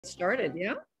Started,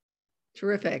 yeah?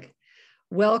 Terrific.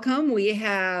 Welcome. We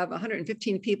have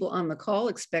 115 people on the call.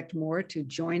 Expect more to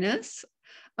join us.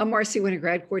 I'm Marcy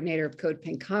Winograd, coordinator of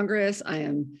CODEPINK Congress. I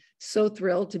am so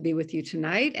thrilled to be with you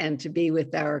tonight and to be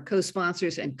with our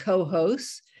co-sponsors and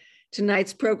co-hosts.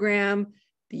 Tonight's program,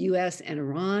 the U.S. and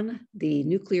Iran, the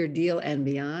nuclear deal and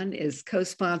beyond, is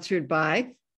co-sponsored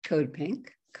by CODEPINK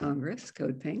Congress,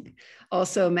 CODEPINK,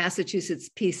 also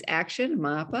Massachusetts Peace Action,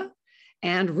 MAPA,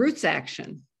 and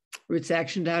RootsAction,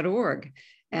 rootsaction.org.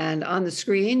 And on the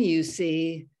screen, you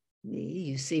see me,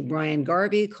 you see Brian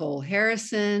Garvey, Cole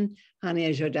Harrison,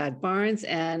 Hania Jodad Barnes,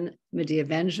 and Medea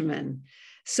Benjamin.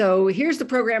 So here's the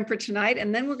program for tonight.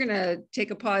 And then we're going to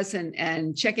take a pause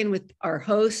and check in with our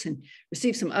hosts and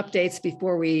receive some updates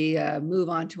before we move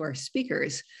on to our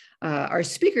speakers. Our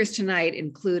speakers tonight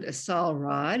include Assal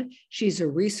Rad. She's a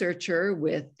researcher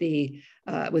with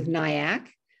NIAC.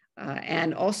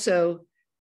 And also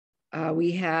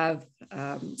we have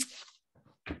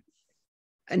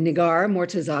Nigar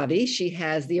Mortazavi. She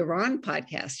has the Iran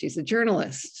podcast. She's a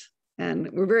journalist.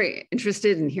 And we're very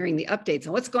interested in hearing the updates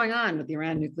on what's going on with the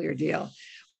Iran nuclear deal.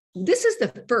 This is the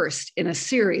first in a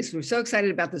series. We're so excited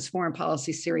about this foreign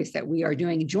policy series that we are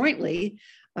doing jointly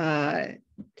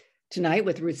tonight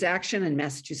with RootsAction and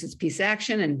Massachusetts Peace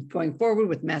Action, and going forward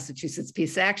with Massachusetts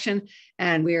Peace Action.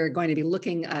 And we are going to be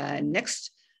looking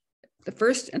the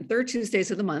first and third Tuesdays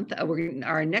of the month.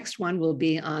 Our next one will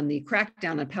be on the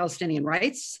crackdown on Palestinian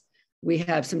rights. We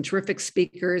have some terrific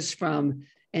speakers from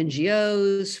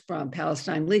NGOs, from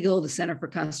Palestine Legal, the Center for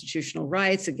Constitutional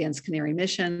Rights, Against Canary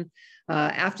Mission.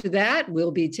 After that,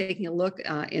 we'll be taking a look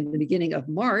in the beginning of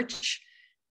March.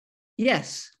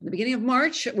 Yes, in the beginning of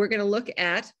March, we're going to look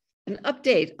at an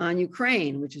update on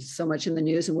Ukraine, which is so much in the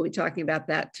news, and we'll be talking about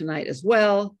that tonight as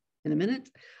well in a minute.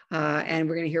 And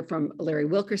we're going to hear from Larry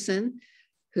Wilkerson,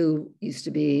 who used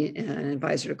to be an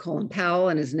advisor to Colin Powell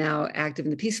and is now active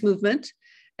in the peace movement,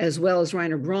 as well as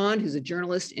Rainer Braun, who's a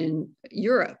journalist in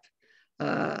Europe.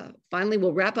 Finally,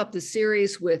 we'll wrap up the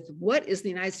series with what is the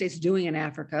United States doing in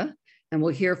Africa? And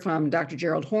we'll hear from Dr.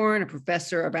 Gerald Horn, a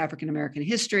professor of African American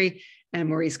history, and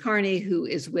Maurice Carney, who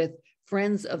is with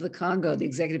Friends of the Congo, the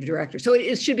executive director. So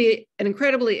it should be an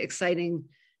incredibly exciting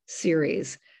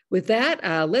series. With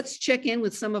that, let's check in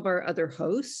with some of our other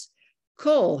hosts.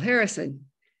 Cole Harrison,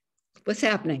 what's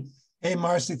happening? Hey,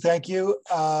 Marcy, thank you.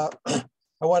 I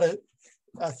want to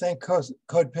thank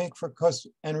CODEPINK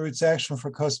and RootsAction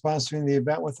for co-sponsoring the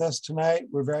event with us tonight.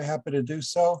 We're very happy to do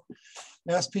so.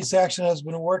 Mass Peace Action has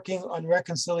been working on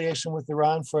reconciliation with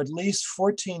Iran for at least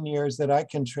 14 years that I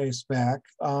can trace back.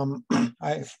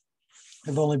 I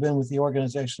have only been with the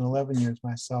organization 11 years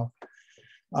myself.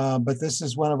 But this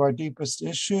is one of our deepest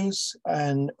issues.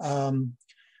 And,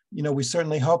 we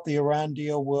certainly hope the Iran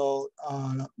deal will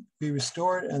be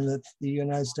restored and that the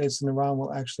United States and Iran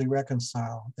will actually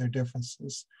reconcile their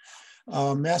differences.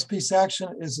 Mass Peace Action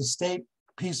is a state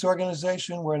peace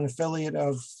organization. We're an affiliate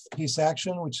of Peace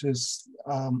Action, which is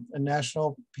a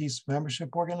national peace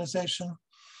membership organization.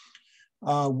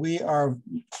 We are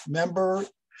member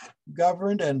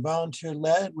governed and volunteer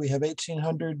led. We have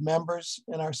 1,800 members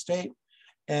in our state.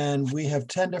 And we have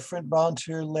 10 different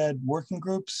volunteer-led working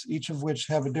groups, each of which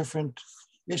have a different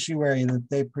issue area that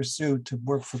they pursue to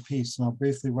work for peace. And I'll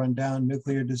briefly run down: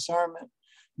 nuclear disarmament,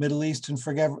 Middle East and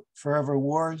forever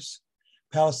wars,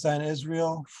 Palestine,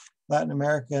 Israel, Latin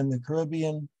America and the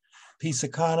Caribbean, peace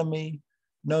economy,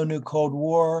 no new Cold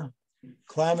War,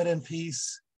 climate and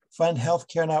peace, fund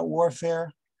healthcare, not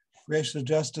warfare, racial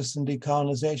justice and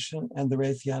decolonization, and the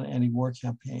Raytheon anti-war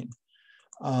campaign.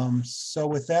 So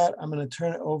with that, I'm going to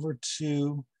turn it over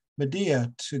to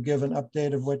Medea to give an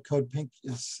update of what CODEPINK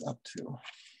is up to.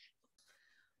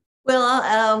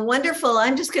 Well, wonderful.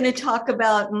 I'm just going to talk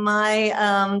about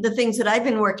the things that I've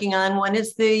been working on. One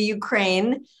is the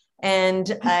Ukraine.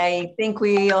 And I think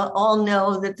we all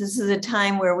know that this is a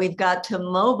time where we've got to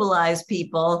mobilize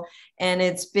people. And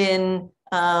it's been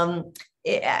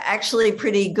actually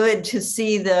pretty good to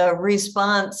see the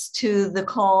response to the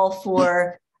call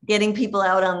for getting people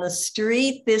out on the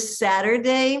street this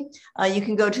Saturday. You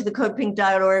can go to the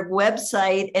codepink.org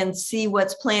website and see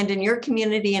what's planned in your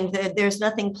community. And if there's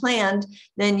nothing planned,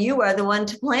 then you are the one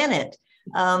to plan it.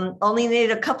 Only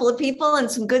need a couple of people and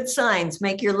some good signs.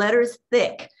 Make your letters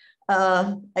thick.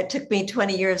 It took me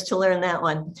 20 years to learn that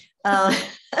one.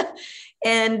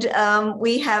 And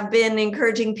we have been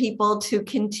encouraging people to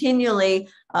continually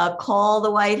call the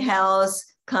White House,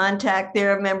 contact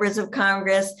their members of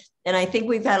Congress. And I think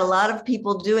we've had a lot of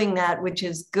people doing that, which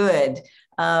is good.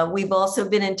 We've also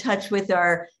been in touch with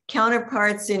our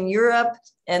counterparts in Europe,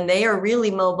 and they are really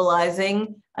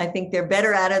mobilizing. I think they're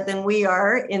better at it than we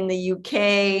are in the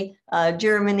UK,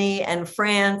 Germany, and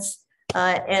France.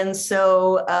 And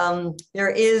so there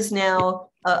is now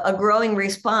a growing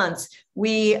response.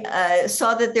 We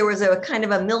saw that there was a kind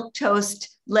of a milquetoast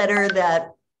letter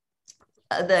that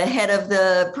the head of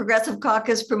the Progressive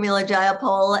Caucus, Pramila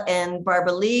Jayapal, and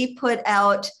Barbara Lee put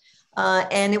out,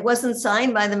 and it wasn't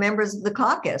signed by the members of the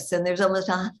caucus. And there's almost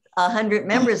 100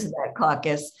 members of that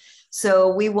caucus.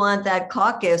 So we want that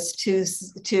caucus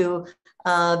to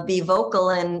be vocal,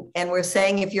 and we're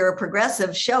saying if you're a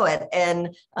progressive, show it.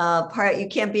 And you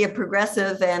can't be a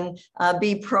progressive and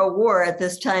be pro-war at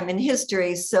this time in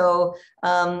history. So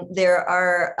there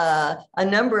are a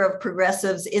number of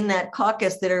progressives in that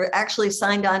caucus that are actually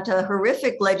signed on to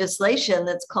horrific legislation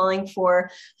that's calling for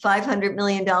 $500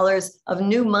 million of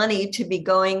new money to be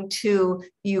going to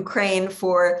Ukraine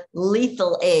for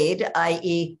lethal aid,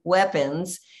 i.e.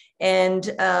 weapons.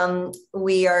 And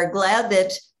we are glad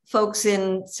that folks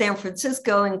in San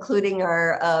Francisco, including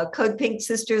our CODEPINK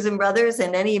sisters and brothers,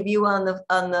 and any of you on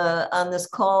this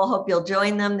call, hope you'll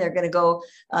join them. They're going to go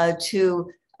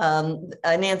to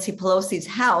Nancy Pelosi's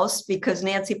house, because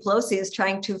Nancy Pelosi is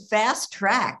trying to fast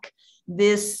track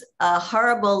this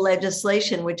horrible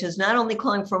legislation, which is not only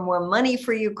calling for more money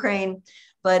for Ukraine,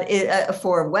 but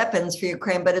for weapons for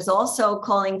Ukraine, but is also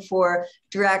calling for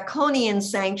draconian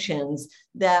sanctions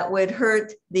that would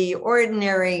hurt the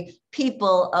ordinary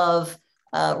people of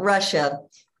Russia,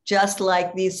 just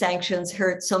like these sanctions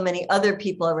hurt so many other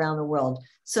people around the world.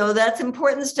 So that's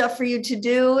important stuff for you to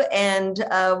do. And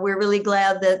we're really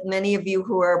glad that many of you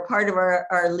who are part of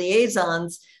our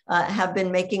liaisons have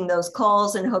been making those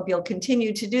calls, and hope you'll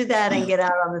continue to do that and get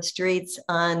out on the streets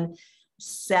on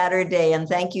Saturday. And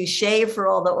thank you, Shay, for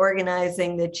all the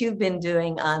organizing that you've been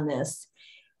doing on this.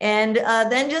 And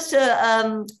then just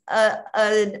aside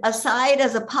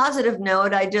as a positive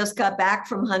note, I just got back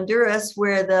from Honduras,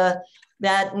 where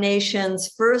that nation's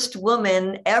first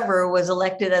woman ever was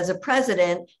elected as a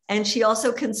president. And she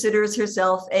also considers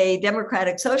herself a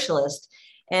democratic socialist.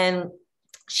 And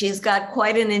she's got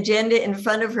quite an agenda in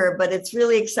front of her, but it's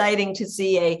really exciting to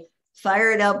see a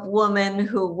fired up woman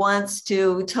who wants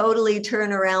to totally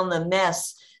turn around the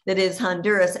mess that is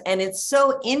Honduras. And it's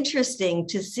so interesting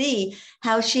to see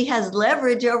how she has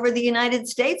leverage over the United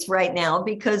States right now,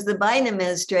 because the Biden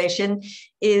administration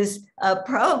is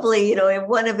probably,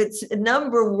 one of its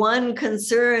number one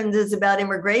concerns is about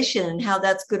immigration and how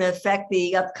that's going to affect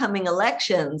the upcoming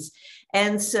elections.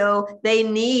 And so they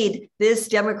need this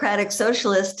democratic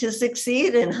socialist to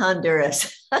succeed in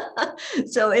Honduras.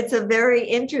 So it's a very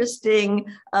interesting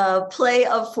play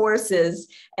of forces.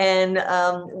 And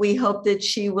we hope that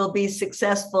she will be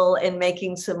successful in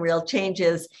making some real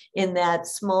changes in that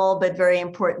small but very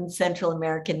important Central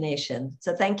American nation.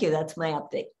 So thank you. That's my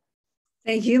update.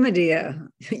 Thank you, Medea.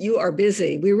 You are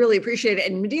busy. We really appreciate it.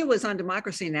 And Medea was on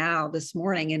Democracy Now! This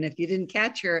morning. And if you didn't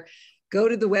catch her, go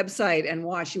to the website and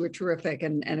watch. You were terrific.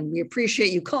 And we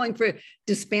appreciate you calling for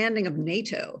disbanding of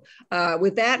NATO.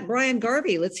 With that, Brian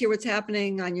Garvey, let's hear what's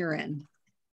happening on your end.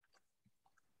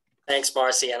 Thanks,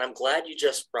 Marcy. And I'm glad you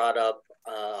just brought up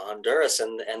Honduras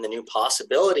and the new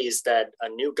possibilities that a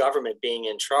new government being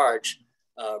in charge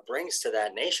brings to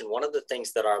that nation. One of the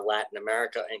things that our Latin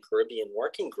America and Caribbean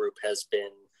Working Group has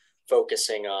been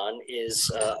focusing on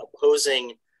is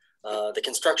opposing the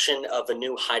construction of a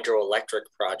new hydroelectric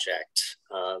project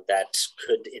that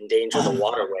could endanger the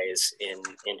waterways in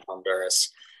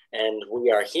Honduras. And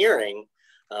we are hearing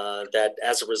that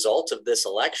as a result of this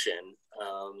election,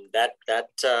 that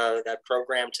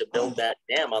program to build that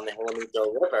dam on the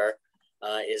Helimudo River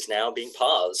is now being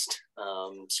paused.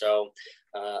 So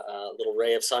a little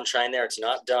ray of sunshine there. It's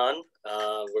not done.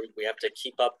 We have to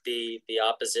keep up the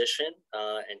opposition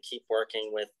and keep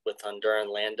working with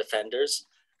Honduran land defenders.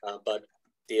 But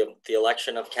the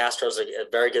election of Castro is a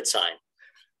very good sign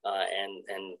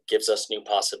and gives us new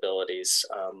possibilities.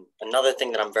 Another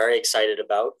thing that I'm very excited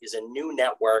about is a new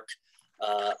network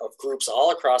of groups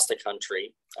all across the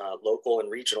country, local and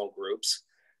regional groups,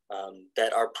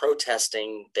 that are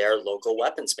protesting their local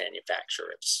weapons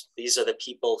manufacturers. These are the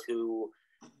people who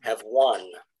have won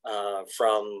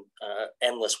from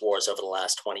endless wars over the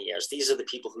last 20 years. These are the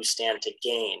people who stand to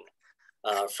gain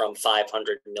from $500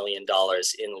 million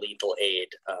in lethal aid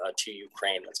to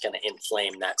Ukraine. That's going to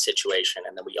inflame that situation,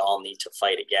 and that we all need to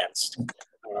fight against.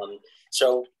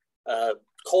 So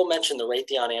Cole mentioned the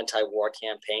Raytheon anti-war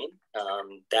campaign.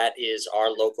 That is our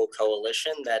local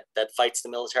coalition that fights the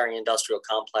military-industrial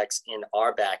complex in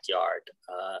our backyard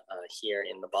here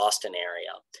in the Boston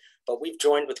area. But we've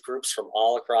joined with groups from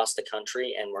all across the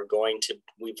country, and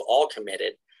we've all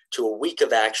committed to a week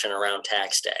of action around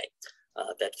tax day.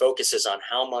 that focuses on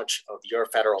how much of your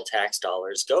federal tax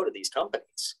dollars go to these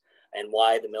companies and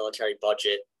why the military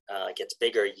budget gets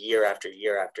bigger year after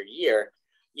year after year,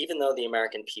 even though the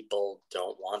American people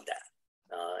don't want that,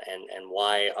 and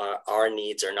why our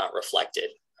needs are not reflected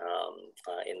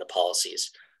in the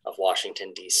policies of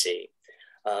Washington, D.C.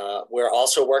 We're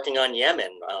also working on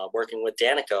Yemen, working with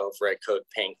Danica over at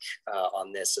CODEPINK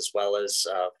on this, as well as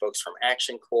folks from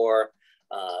Action Corps,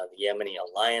 the Yemeni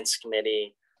Alliance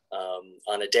Committee,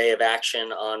 on a day of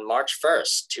action on March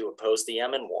 1st to oppose the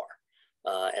Yemen war.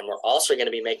 And we're also going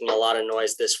to be making a lot of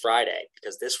noise this Friday,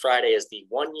 because this Friday is the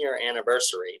 1-year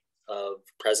anniversary of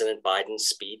President Biden's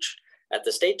speech at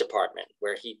the State Department,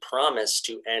 where he promised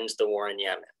to end the war in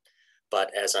Yemen. But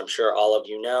as I'm sure all of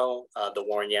you know, the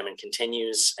war in Yemen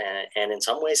continues and in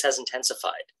some ways has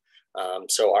intensified.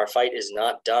 So our fight is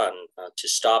not done to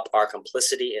stop our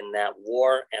complicity in that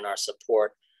war and our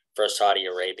support for Saudi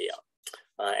Arabia.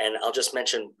 And I'll just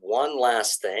mention one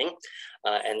last thing,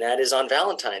 and that is on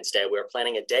Valentine's Day, we're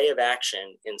planning a day of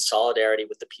action in solidarity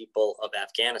with the people of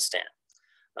Afghanistan.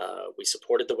 We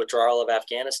supported the withdrawal of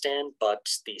Afghanistan, but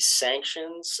the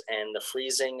sanctions and the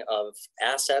freezing of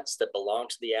assets that belong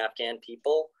to the Afghan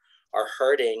people are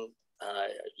hurting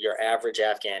your average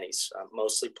Afghanis,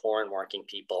 mostly poor and working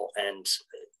people. And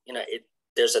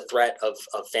there's a threat of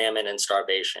famine and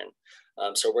starvation.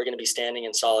 So we're going to be standing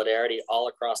in solidarity all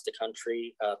across the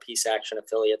country, Peace Action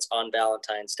affiliates on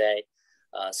Valentine's Day,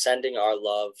 sending our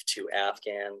love to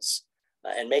Afghans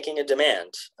and making a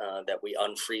demand that we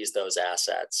unfreeze those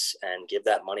assets and give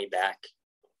that money back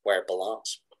where it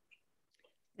belongs.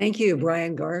 Thank you,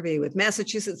 Brian Garvey with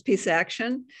Massachusetts Peace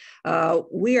Action.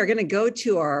 We are going to go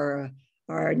to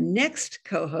our next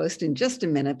co-host in just a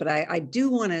minute, but I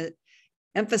do want to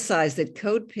emphasize that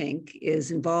CODEPINK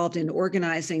is involved in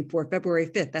organizing for February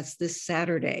 5th, that's this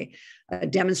Saturday,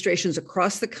 demonstrations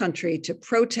across the country to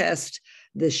protest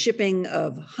the shipping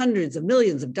of hundreds of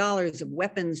millions of dollars of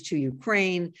weapons to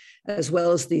Ukraine, as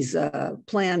well as these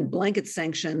planned blanket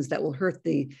sanctions that will hurt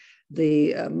the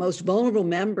most vulnerable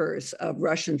members of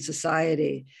Russian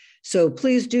society. So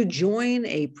please do join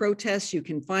a protest. You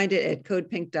can find it at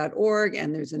codepink.org,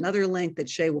 and there's another link that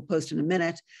Shay will post in a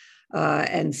minute.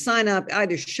 And sign up,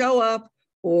 either show up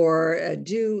or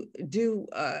do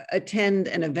attend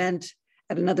an event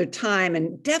at another time,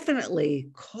 and definitely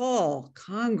call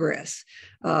Congress.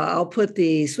 I'll put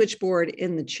the switchboard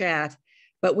in the chat,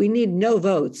 but we need no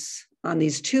votes on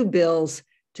these two bills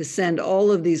to send all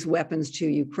of these weapons to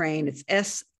Ukraine. It's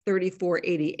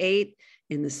S-3488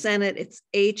 in the Senate. It's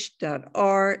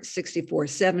H.R.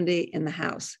 6470 in the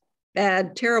House.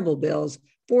 Bad, terrible bills.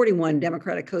 41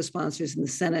 Democratic co-sponsors in the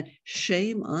Senate.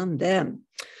 Shame on them.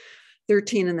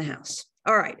 13 in the House.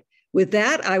 All right. With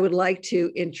that, I would like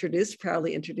to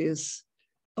proudly introduce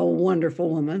a wonderful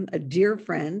woman, a dear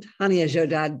friend, Hania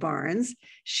Jodad Barnes.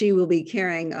 She will be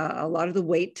carrying a lot of the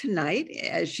weight tonight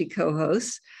as she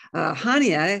co-hosts.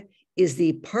 Hania is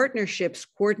the partnerships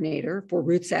coordinator for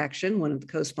RootsAction, one of the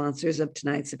co-sponsors of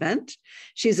tonight's event.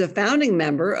 She's a founding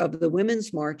member of the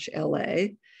Women's March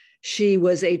LA. She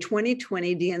was a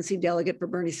 2020 DNC delegate for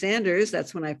Bernie Sanders.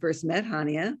 That's when I first met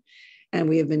Hania, and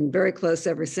we have been very close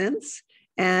ever since.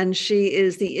 And she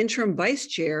is the interim vice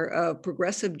chair of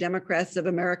Progressive Democrats of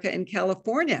America in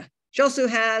California. She also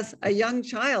has a young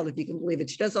child, if you can believe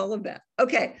it. She does all of that.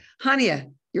 Okay,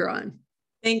 Hania, you're on.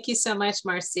 Thank you so much,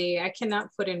 Marcy. I cannot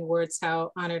put in words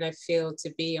how honored I feel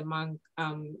to be among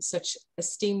such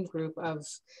esteemed group of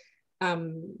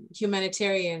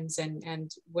humanitarians,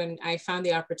 and when I found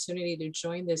the opportunity to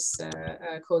join this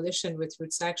coalition with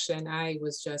RootsAction, I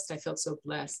felt so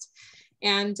blessed.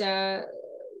 And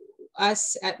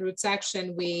us at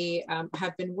RootsAction, we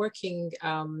have been working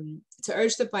to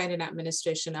urge the Biden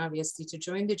administration, obviously, to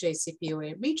join the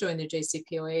JCPOA, rejoin the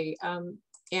JCPOA,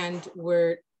 and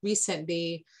we're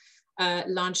recently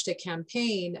launched a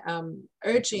campaign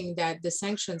urging that the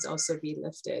sanctions also be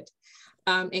lifted.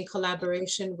 In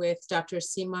collaboration with Dr.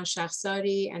 Seema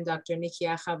Shahzadi and Dr. Nikki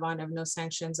Akhavan of No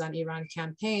Sanctions on Iran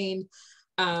campaign,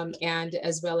 and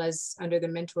as well as under the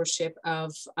mentorship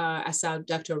of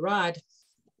Dr. Rad,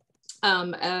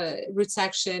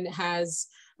 RootsAction has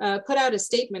put out a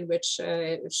statement, which,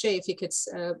 Shay, if you could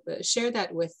share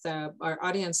that with our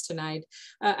audience tonight,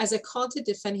 as a call to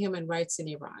defend human rights in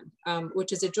Iran,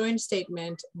 which is a joint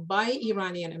statement by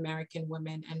Iranian American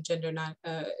women and gender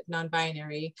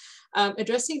non-binary,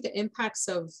 addressing the impacts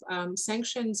of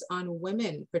sanctions on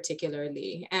women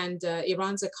particularly, and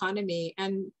Iran's economy,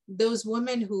 and those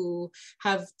women who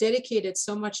have dedicated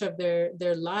so much of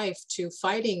their life to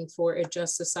fighting for a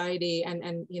just society and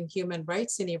in human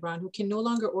rights in Iran, who can no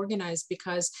longer organize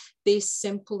because they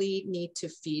simply need to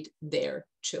feed their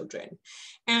children.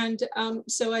 And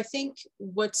so I think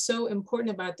what's so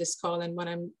important about this call, and what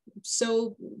I'm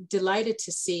so delighted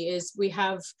to see, is we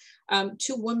have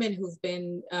two women who've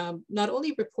been not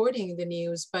only reporting the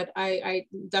news, but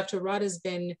Dr. Rad has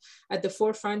been at the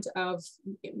forefront of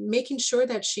making sure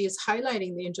that she is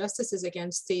highlighting the injustices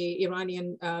against the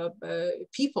Iranian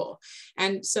people.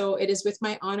 And so it is with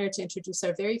my honor to introduce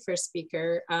our very first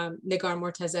speaker, Negar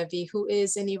Mortazavi, who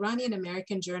is an Iranian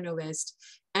American journalist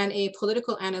and a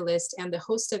political analyst and the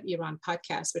host of Iran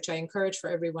podcast, which I encourage for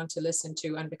everyone to listen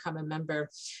to and become a member.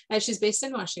 She's based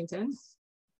in Washington.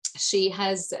 She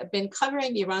has been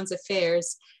covering Iran's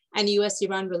affairs and U.S.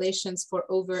 Iran relations for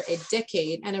over a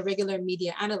decade, and a regular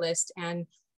media analyst and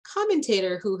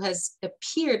commentator who has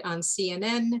appeared on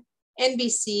CNN,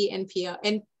 NBC,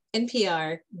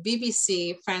 NPR,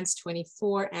 BBC, France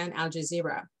 24, and Al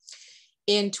Jazeera.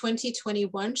 In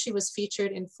 2021, she was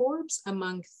featured in Forbes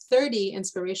among 30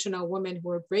 inspirational women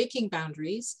who are breaking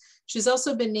boundaries. She's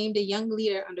also been named a young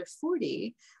leader under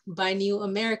 40 by New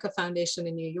America Foundation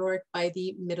in New York, by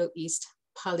the Middle East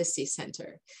Policy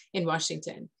Center in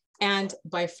Washington, and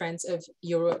by Friends of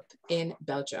Europe in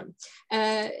Belgium.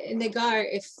 Negar,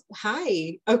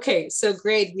 hi. Okay, so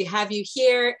great, we have you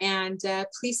here, and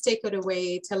please take it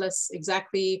away. Tell us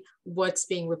exactly what's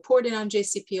being reported on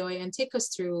JCPOA and take us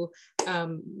through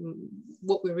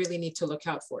what we really need to look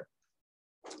out for,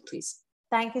 please.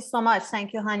 Thank you so much.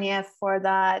 Thank you, Hania, for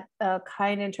that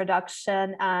kind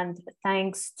introduction, and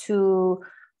thanks to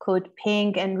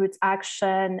CODEPINK and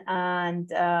RootsAction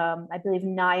and I believe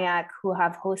NIAC, who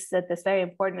have hosted this very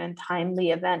important and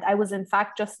timely event. I was in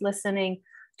fact just listening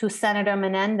to Senator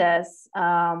Menendez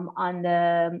on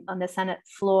the Senate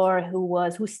floor,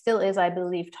 who still is, I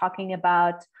believe, talking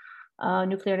about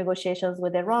nuclear negotiations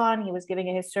with Iran. He was giving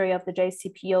a history of the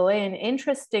JCPOA, and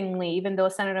interestingly, even though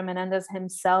Senator Menendez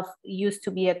himself used to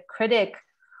be a critic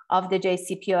of the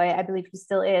JCPOA, I believe he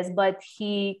still is, but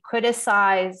he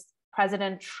criticized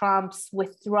President Trump's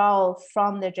withdrawal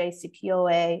from the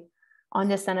JCPOA on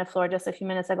the Senate floor just a few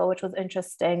minutes ago, which was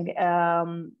interesting.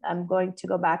 I'm going to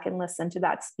go back and listen to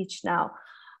that speech now.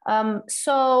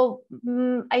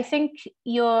 I think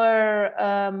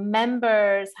your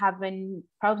members have been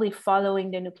probably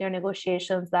following the nuclear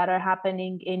negotiations that are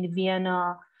happening in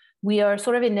Vienna. We are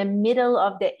sort of in the middle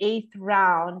of the 8th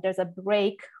round. There's a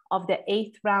break of the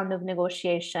 8th round of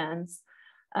negotiations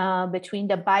between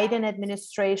the Biden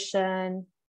administration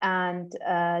and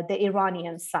the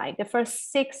Iranian side. The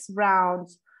first 6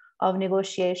 rounds of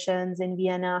negotiations in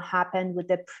Vienna happened with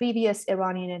the previous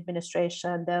Iranian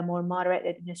administration, the more moderate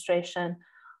administration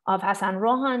of Hassan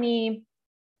Rouhani.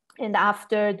 And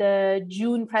after the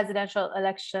June presidential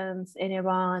elections in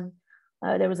Iran,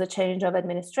 there was a change of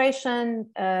administration.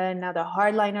 Now the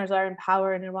hardliners are in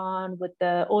power in Iran with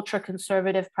the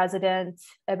ultra-conservative president,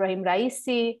 Ebrahim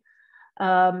Raisi.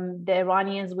 The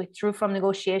Iranians withdrew from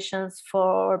negotiations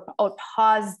or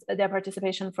paused their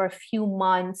participation for a few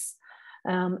months,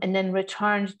 and then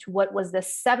returned to what was the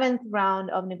 7th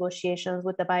round of negotiations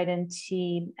with the Biden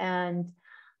team. And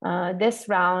this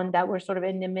round that we're sort of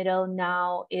in the middle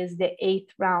now is the 8th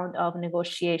round of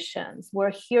negotiations.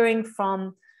 We're hearing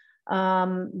from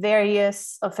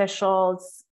various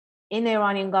officials in the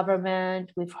Iranian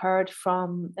government. We've heard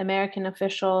from American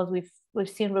officials. We've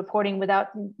seen reporting without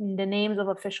the names of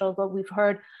officials, but we've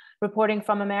heard reporting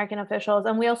from American officials.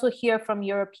 And we also hear from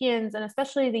Europeans, and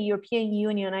especially the European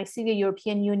Union. I see the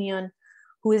European Union,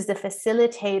 who is the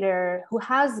facilitator, who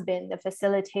has been the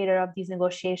facilitator of these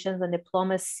negotiations and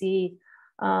diplomacy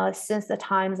since the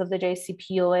times of the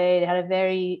JCPOA. They had a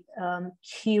very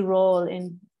key role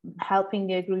in helping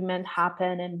the agreement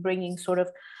happen and bringing sort of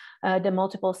the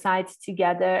multiple sides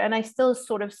together. And I still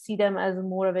sort of see them as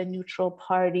more of a neutral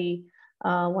party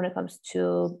when it comes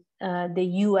to the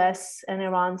US and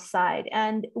Iran side.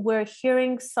 And we're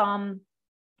hearing some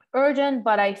urgent,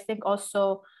 but I think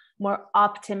also more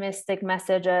optimistic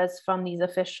messages from these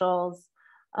officials.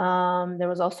 There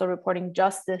was also reporting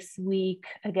just this week,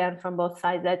 again, from both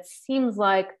sides, that seems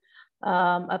like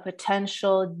a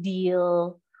potential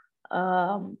deal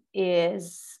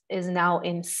is now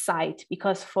in sight,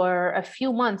 because for a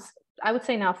few months, I would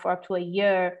say now for up to a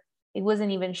year, it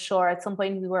wasn't even sure. At some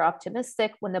point, we were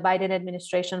optimistic. When the Biden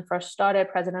administration first started,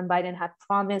 President Biden had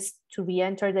promised to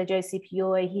re-enter the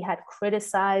JCPOA. He had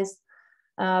criticized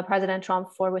President Trump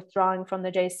for withdrawing from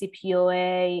the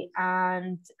JCPOA,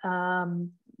 and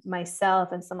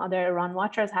myself and some other Iran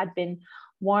watchers had been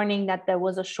warning that there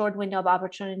was a short window of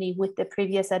opportunity with the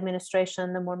previous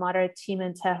administration, the more moderate team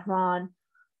in Tehran.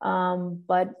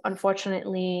 But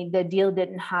unfortunately, the deal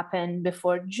didn't happen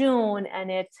before June,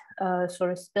 and it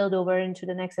sort of spilled over into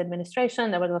the next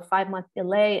administration. There was a 5-month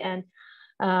delay, and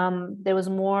there was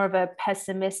more of a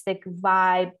pessimistic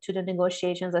vibe to the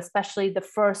negotiations, especially the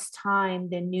first time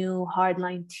the new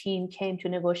hardline team came to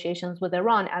negotiations with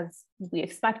Iran, as we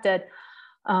expected,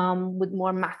 with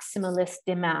more maximalist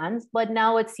demands. But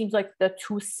now it seems like the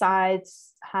two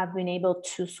sides have been able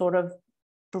to sort of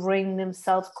bring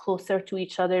themselves closer to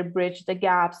each other, bridge the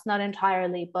gaps, not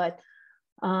entirely, but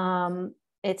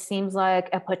it seems like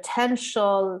a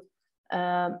potential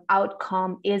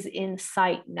outcome is in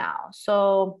sight now.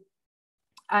 So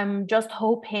I'm just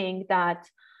hoping that,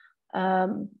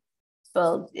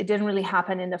 well, it didn't really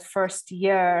happen in the first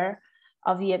year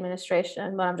of the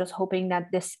administration, but I'm just hoping that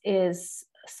this is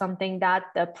something that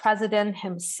the president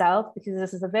himself, because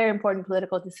this is a very important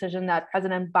political decision that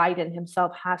President Biden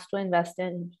himself has to invest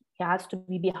in, he has to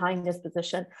be behind this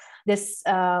position, this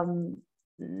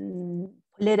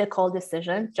political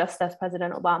decision, just as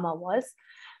President Obama was.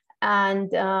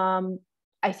 And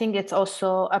I think it's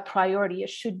also a priority. It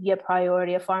should be a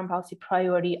priority, a foreign policy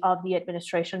priority of the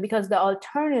administration, because the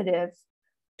alternative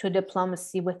to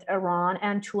diplomacy with Iran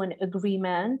and to an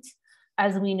agreement,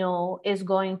 as we know, is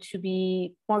going to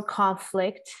be more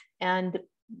conflict and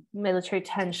military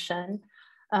tension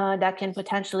that can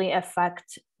potentially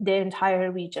affect the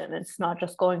entire region. It's not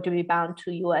just going to be bound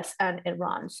to US and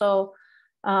Iran. So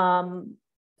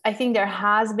I think there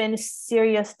has been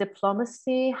serious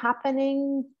diplomacy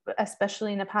happening,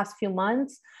 especially in the past few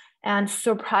months. And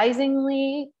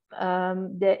surprisingly,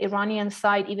 the Iranian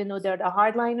side, even though they're the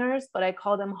hardliners, but I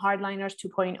call them hardliners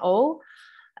 2.0,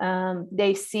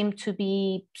 they seem to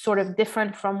be sort of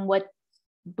different from what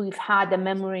we've had the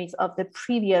memories of the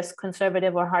previous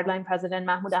conservative or hardline president,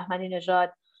 Mahmoud Ahmadinejad.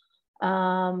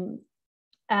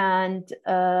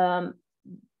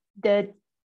 The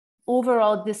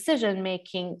overall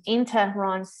decision-making in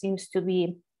Tehran seems to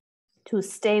be to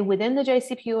stay within the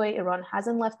JCPOA. Iran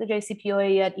hasn't left the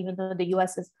JCPOA yet, even though the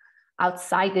US is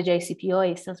outside the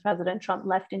JCPOA since President Trump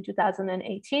left in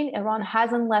 2018. Iran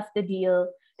hasn't left the deal.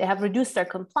 They have reduced their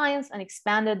compliance and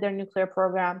expanded their nuclear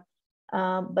program.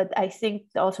 But I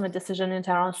think the ultimate decision in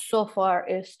Tehran so far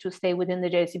is to stay within the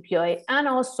JCPOA. And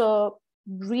also,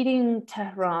 reading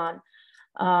Tehran,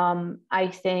 I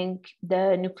think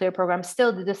the nuclear program,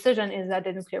 still the decision is that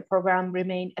the nuclear program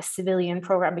remain a civilian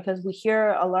program, because we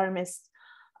hear alarmist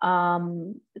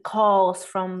calls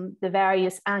from the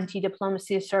various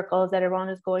anti-diplomacy circles that Iran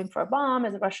is going for a bomb,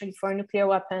 is rushing for a nuclear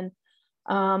weapon.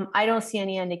 I don't see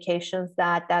any indications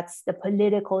that that's the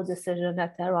political decision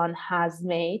that Tehran has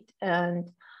made. And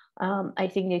I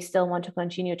think they still want to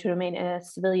continue to remain a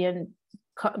civilian,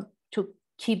 to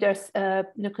keep their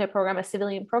nuclear program a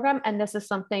civilian program. And this is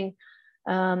something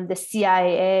the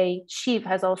CIA chief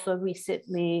has also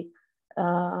recently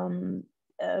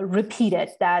repeated,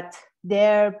 that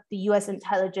the US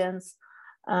intelligence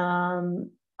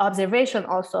observation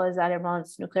also is that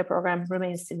Iran's nuclear program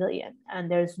remains civilian and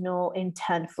there's no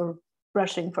intent for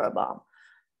rushing for a bomb.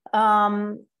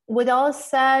 With all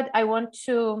said, I want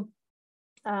to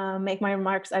make my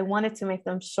remarks. I wanted to make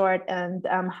them short, and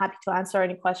I'm happy to answer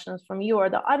any questions from you or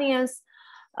the audience.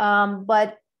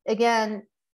 But again,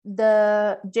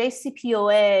 the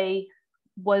JCPOA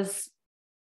was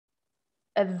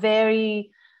a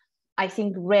very, I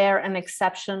think, rare and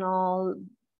exceptional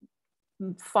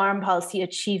foreign policy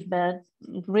achievement,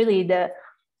 really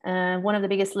one of the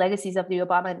biggest legacies of the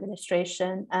Obama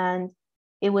administration. And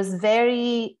it was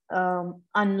very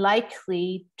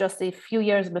unlikely just a few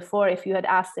years before, if you had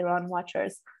asked Iran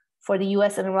watchers, for the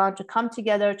US and Iran to come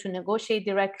together, to negotiate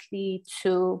directly,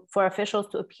 for officials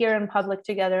to appear in public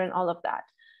together and all of that.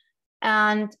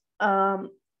 And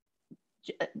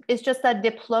it's just that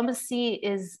diplomacy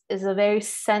is a very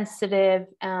sensitive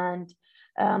and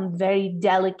very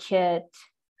delicate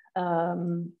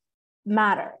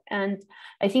matter. And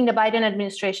I think the Biden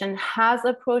administration has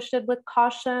approached it with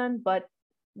caution, but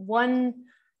one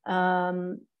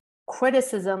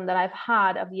criticism that I've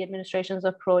had of the administration's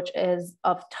approach is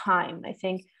of time. I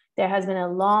think there has been a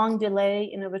long delay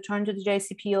in a return to the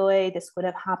JCPOA. This could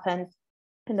have happened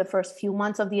in the first few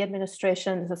months of the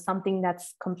administration. This is something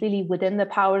that's completely within the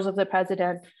powers of the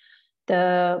president.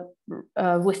 The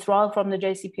withdrawal from the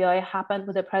JCPOA happened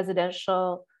with a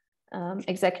presidential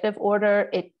executive order.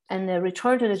 And the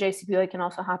return to the JCPOA can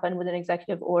also happen with an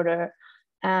executive order.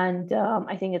 And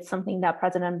I think it's something that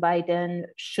President Biden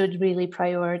should really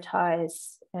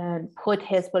prioritize and put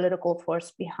his political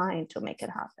force behind to make it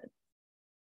happen.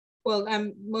 Well,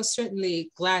 I'm most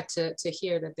certainly glad to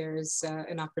hear that there is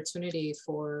an opportunity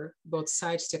for both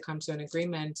sides to come to an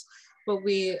agreement. But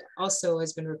we also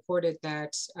has been reported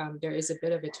that there is a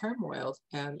bit of a turmoil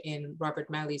in Robert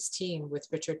Malley's team, with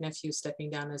Richard Nephew stepping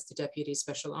down as the Deputy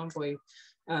Special Envoy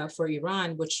for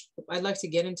Iran, which I'd like to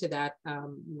get into that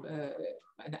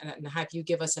and have you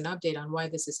give us an update on why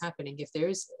this is happening. If there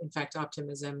is, in fact,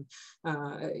 optimism,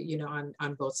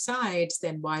 on both sides,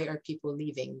 then why are people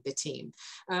leaving the team?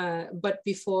 But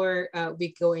before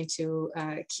we go into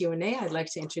Q&A, I'd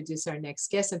like to introduce our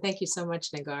next guest. And thank you so much,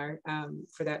 Negar,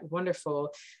 for that wonderful,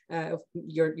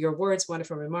 your words,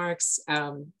 wonderful remarks.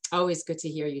 Always good to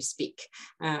hear you speak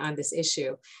on this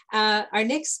issue. Our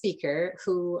next speaker,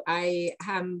 who I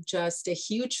am just a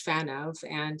huge fan of,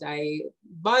 and I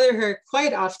bother her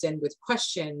quite often with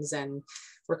questions, and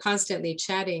we're constantly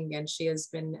chatting, and she has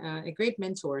been a great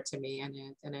mentor to me, and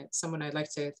someone I'd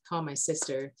like to call my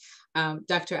sister,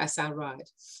 Dr. Assal Rad,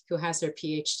 who has her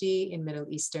PhD in Middle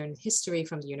Eastern history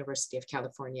from the University of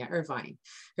California, Irvine.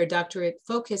 Her doctorate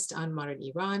focused on modern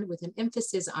Iran with an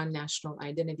emphasis on national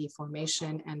identity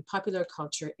formation and popular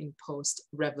culture in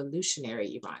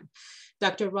post-revolutionary Iran.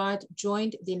 Dr. Rad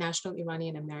joined the National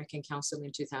Iranian American Council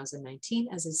in 2019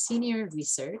 as a senior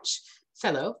research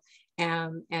fellow,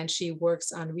 and she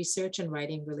works on research and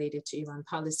writing related to Iran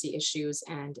policy issues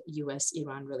and U.S.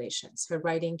 Iran relations. Her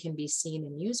writing can be seen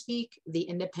in Newsweek, The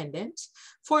Independent,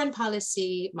 Foreign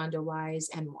Policy, Mondowise,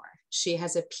 and more. She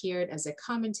has appeared as a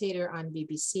commentator on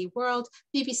BBC World,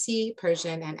 BBC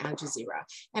Persian, and Al Jazeera.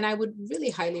 And I would really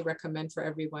highly recommend for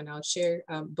everyone, I'll share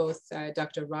both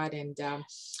Dr. Rad and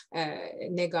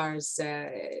Negar's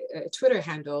Twitter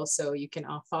handle, so you can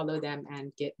all follow them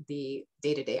and get the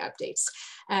day-to-day updates.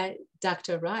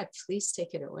 Dr. Rad, please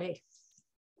take it away.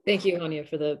 Thank you, Hania,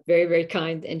 for the very, very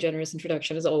kind and generous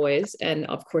introduction, as always. And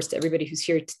of course, to everybody who's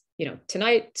here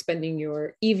tonight, spending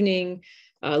your evening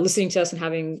listening to us and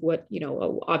having what,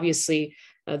 obviously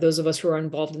those of us who are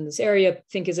involved in this area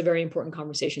think is a very important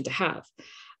conversation to have.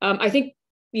 I think,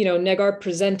 Negar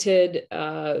presented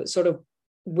sort of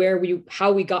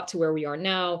how we got to where we are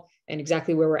now and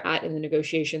exactly where we're at in the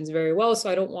negotiations very well. So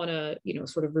I don't want to,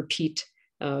 sort of repeat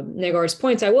Negar's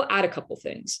points. I will add a couple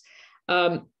things.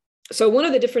 So one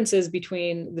of the differences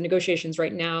between the negotiations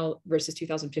right now versus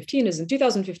 2015 is in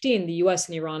 2015, the US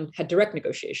and Iran had direct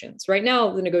negotiations. Right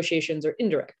now, the negotiations are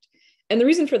indirect. And the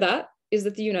reason for that is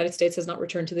that the United States has not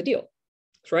returned to the deal,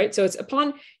 right? So it's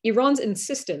upon Iran's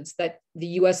insistence that the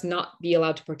US not be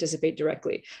allowed to participate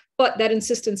directly. But that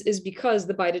insistence is because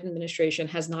the Biden administration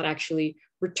has not actually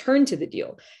returned to the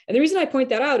deal. And the reason I point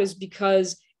that out is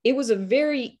because it was a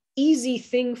very easy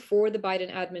thing for the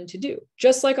Biden admin to do.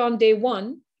 Just like on day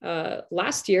one,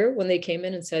 last year, when they came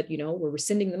in and said, we're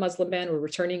rescinding the Muslim ban, we're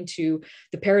returning to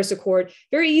the Paris Accord,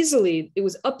 very easily, it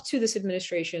was up to this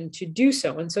administration to do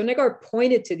so. And so Negar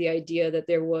pointed to the idea that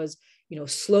there was,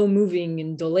 slow moving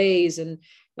and delays and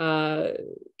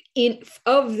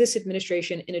of this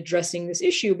administration in addressing this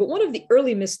issue. But one of the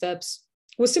early missteps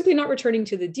was simply not returning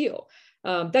to the deal.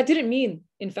 That didn't mean,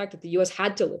 in fact, that the US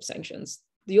had to lift sanctions.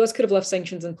 The US could have left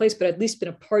sanctions in place, but at least been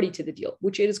a party to the deal,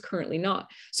 which it is currently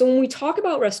not. So when we talk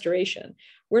about restoration,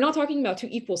 we're not talking about two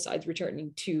equal sides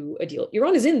returning to a deal.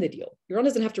 Iran is in the deal. Iran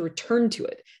doesn't have to return to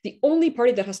it. The only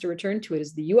party that has to return to it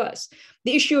is the US.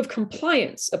 The issue of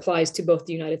compliance applies to both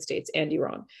the United States and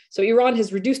Iran. So Iran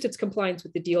has reduced its compliance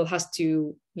with the deal, has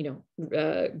to,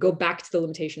 go back to the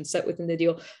limitations set within the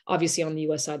deal. Obviously, on the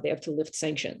US side, they have to lift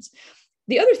sanctions.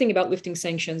 The other thing about lifting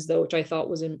sanctions, though, which I thought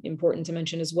was important to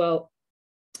mention as well,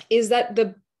 is that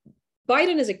the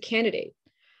Biden as a candidate,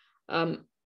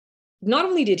 not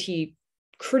only did he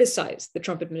criticize the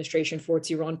Trump administration for its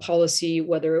Iran policy,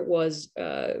 whether it was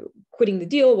quitting the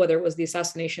deal, whether it was the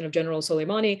assassination of General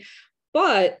Soleimani,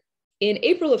 but in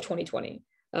April of 2020,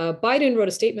 Biden wrote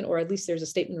a statement, or at least there's a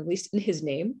statement released in his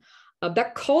name,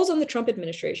 that calls on the Trump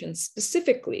administration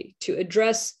specifically to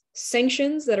address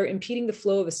sanctions that are impeding the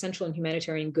flow of essential and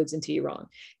humanitarian goods into Iran.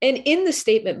 And in the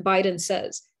statement, Biden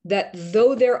says that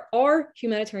though there are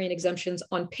humanitarian exemptions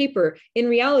on paper, in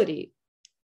reality,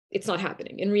 it's not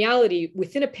happening. In reality,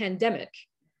 within a pandemic,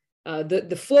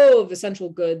 the flow of essential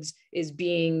goods is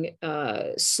being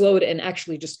slowed and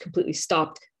actually just completely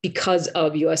stopped because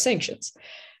of US sanctions.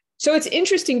 So it's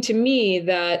interesting to me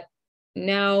that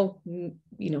now,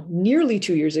 nearly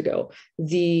 2 years ago,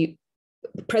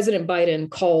 President Biden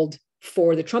called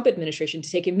for the Trump administration to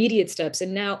take immediate steps.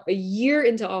 And now a year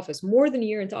into office, more than a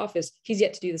year into office, he's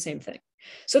yet to do the same thing.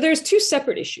 So there's two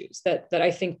separate issues that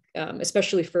I think,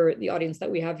 especially for the audience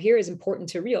that we have here, is important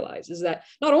to realize, is that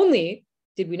not only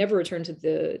did we never return to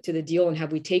the deal? And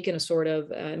have we taken a sort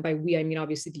of, and by we, I mean,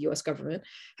 obviously the US government,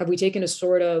 have we taken a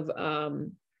sort of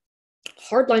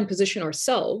hardline position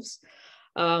ourselves?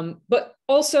 But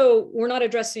also we're not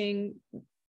addressing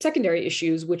secondary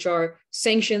issues, which are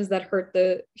sanctions that hurt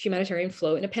the humanitarian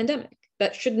flow in a pandemic.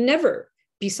 That should never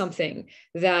be something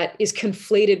that is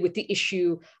conflated with the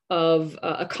issue of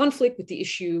a conflict, with the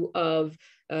issue of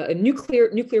a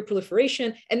nuclear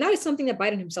proliferation. And that is something that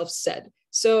Biden himself said.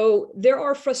 So there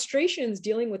are frustrations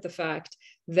dealing with the fact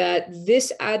that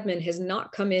this admin has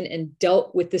not come in and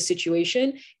dealt with the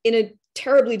situation in a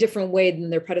terribly different way than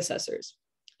their predecessors.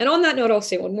 And on that note, I'll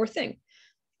say one more thing.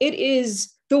 It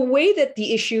is the way that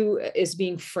the issue is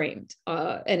being framed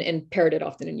and parroted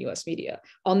often in US media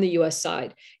on the US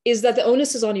side is that the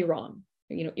onus is on Iran.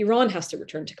 Iran has to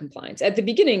return to compliance. At the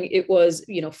beginning, it was,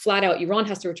 flat out, Iran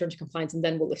has to return to compliance and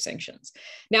then we'll lift sanctions.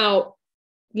 Now,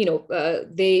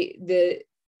 the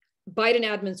Biden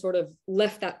admin sort of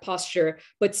left that posture,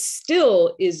 but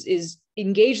still is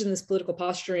engaged in this political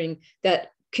posturing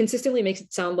that consistently makes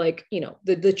it sound like,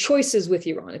 the choice is with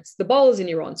Iran. It's the ball is in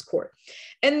Iran's court.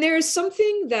 And there's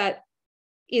something that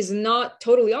is not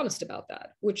totally honest about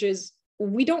that, which is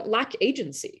we don't lack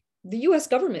agency. The US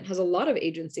government has a lot of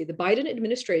agency. The Biden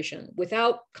administration,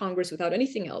 without Congress, without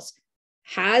anything else,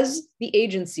 has the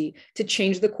agency to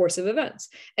change the course of events.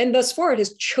 And thus far, it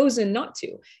has chosen not to.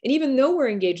 And even though we're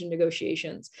engaged in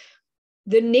negotiations,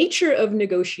 the nature of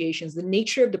negotiations, the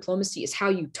nature of diplomacy is how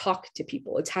you talk to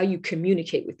people. It's how you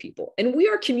communicate with people. And we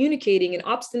are communicating an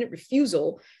obstinate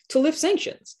refusal to lift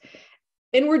sanctions.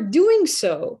 And we're doing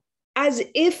so as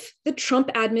if the Trump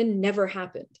admin never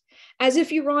happened, as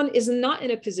if Iran is not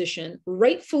in a position,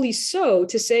 rightfully so,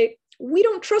 to say, we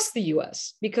don't trust the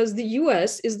US because the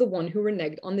US is the one who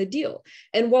reneged on the deal.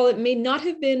 And while it may not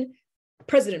have been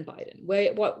President Biden,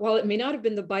 while it may not have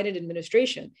been the Biden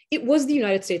administration, it was the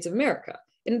United States of America.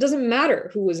 And it doesn't matter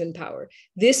who was in power.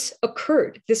 This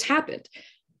occurred. This happened.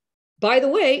 By the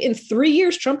way, in 3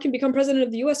 years, Trump can become president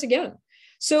of the US again.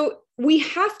 So we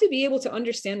have to be able to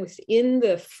understand within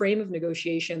the frame of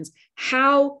negotiations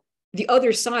how the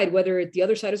other side, whether the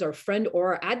other side is our friend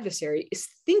or our adversary, is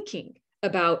thinking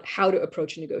about how to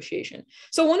approach a negotiation.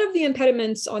 So one of the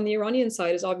impediments on the Iranian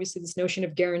side is obviously this notion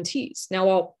of guarantees. Now,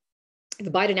 while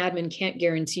the Biden admin can't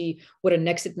guarantee what a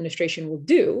next administration will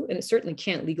do, and it certainly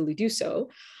can't legally do so,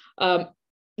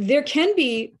 there can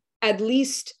be at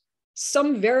least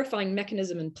some verifying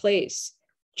mechanism in place,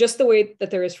 just the way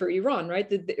that there is for Iran, right?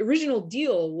 The original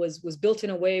deal was built in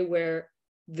a way where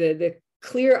the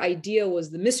clear idea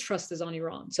was the mistrust is on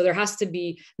Iran. So there has to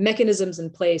be mechanisms in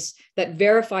place that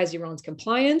verifies Iran's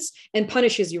compliance and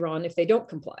punishes Iran if they don't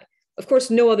comply. Of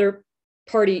course, no other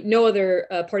party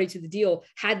to the deal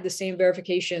had the same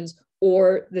verifications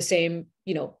or the same,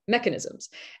 mechanisms.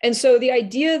 And so the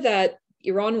idea that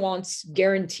Iran wants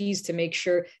guarantees to make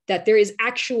sure that there is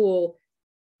actual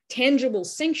tangible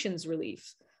sanctions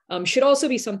relief should also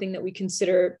be something that we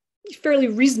consider fairly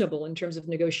reasonable in terms of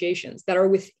negotiations that are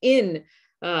within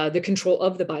the control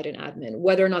of the Biden admin.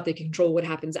 Whether or not they control what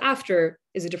happens after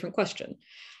is a different question.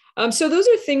 So those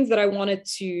are things that I wanted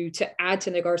to add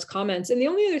to Nagar's comments. And the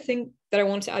only other thing that I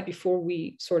wanted to add before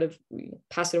we sort of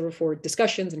pass it over for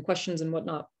discussions and questions and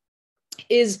whatnot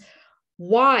is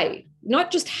why,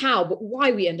 not just how, but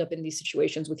why we end up in these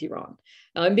situations with Iran.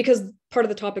 Because part of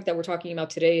the topic that we're talking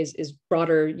about today is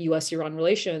broader US-Iran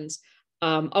relations.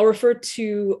 I'll refer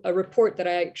to a report that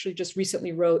I actually just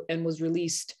recently wrote and was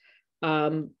released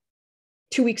 2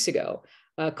 weeks ago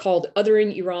called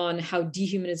Othering Iran, How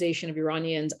Dehumanization of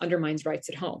Iranians Undermines Rights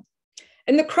at Home.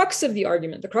 And the crux of the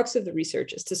argument, the crux of the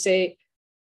research is to say,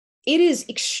 it is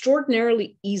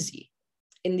extraordinarily easy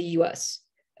in the US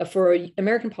for an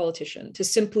American politician to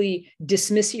simply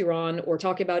dismiss Iran or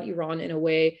talk about Iran in a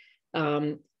way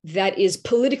that is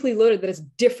politically loaded, that is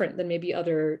different than maybe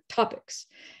other topics.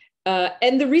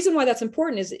 And the reason why that's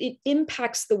important is it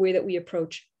impacts the way that we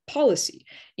approach policy.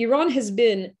 Iran has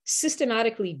been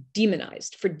systematically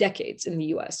demonized for decades in the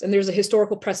US, and there's a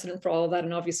historical precedent for all of that.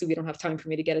 And obviously we don't have time for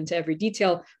me to get into every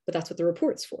detail, but that's what the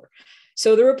report's for.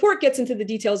 So the report gets into the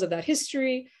details of that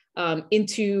history,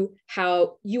 into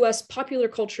how US popular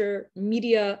culture,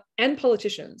 media, and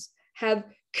politicians have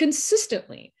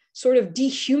consistently sort of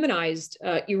dehumanized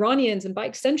Iranians, and by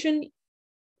extension,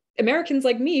 Americans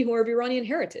like me who are of Iranian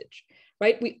heritage,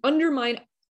 right? We undermine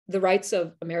the rights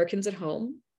of Americans at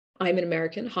home. I'm an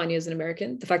American, Hania is an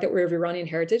American. The fact that we're of Iranian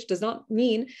heritage does not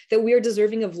mean that we are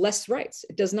deserving of less rights.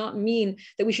 It does not mean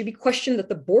that we should be questioned at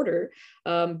the border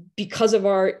because of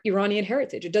our Iranian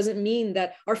heritage. It doesn't mean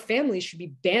that our families should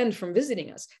be banned from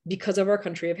visiting us because of our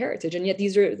country of heritage. And yet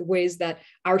these are the ways that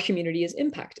our community is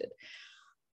impacted.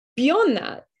 Beyond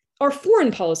that, our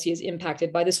foreign policy is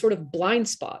impacted by this sort of blind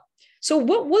spot. So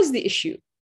what was the issue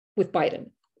with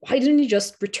Biden? Why didn't he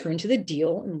just return to the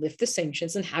deal and lift the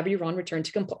sanctions and have Iran return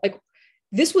to comply? Like,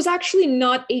 this was actually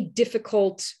not a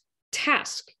difficult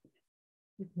task.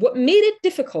 What made it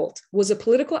difficult was a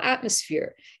political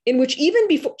atmosphere in which even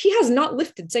before, he has not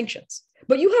lifted sanctions,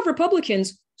 but you have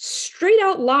Republicans straight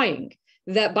out lying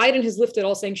that Biden has lifted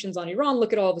all sanctions on Iran.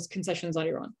 Look at all of his concessions on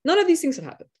Iran. None of these things have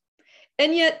happened.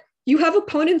 And yet you have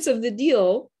opponents of the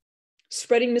deal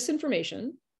spreading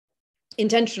misinformation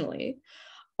intentionally,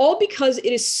 all because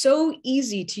it is so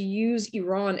easy to use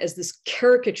Iran as this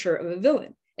caricature of a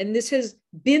villain. And this has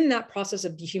been that process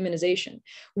of dehumanization.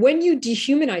 When you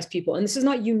dehumanize people, and this is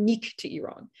not unique to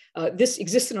Iran, this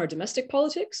exists in our domestic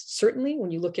politics, certainly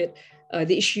when you look at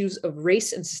the issues of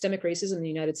race and systemic racism in the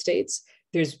United States,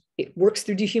 it works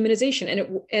through dehumanization.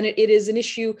 And it is an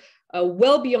issue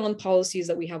well beyond policies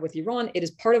that we have with Iran. It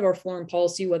is part of our foreign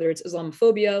policy, whether it's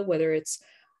Islamophobia, whether it's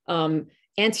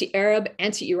anti-Arab,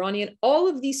 anti-Iranian, all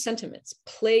of these sentiments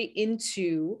play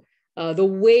into the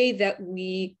way that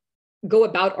we go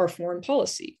about our foreign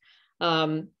policy.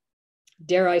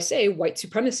 Dare I say, white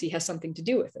supremacy has something to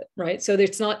do with it, right? So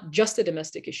it's not just a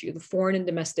domestic issue. The foreign and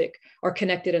domestic are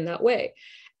connected in that way.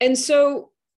 And so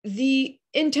the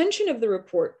intention of the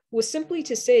report was simply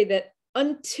to say that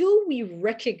until we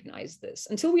recognize this,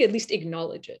 until we at least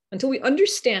acknowledge it, until we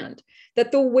understand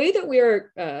that the way that we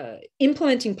are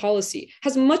implementing policy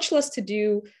has much less to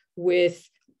do with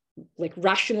like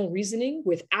rational reasoning,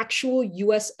 with actual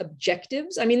US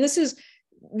objectives. I mean, this is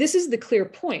the clear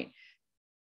point.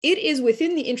 It is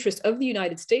within the interest of the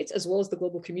United States, as well as the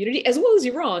global community, as well as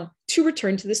Iran, to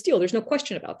return to this deal. There's no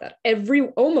question about that.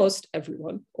 Almost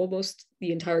everyone, almost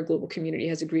the entire global community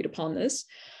has agreed upon this.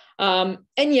 And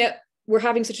yet we're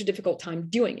having such a difficult time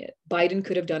doing it. Biden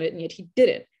could have done it, and yet he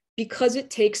didn't, because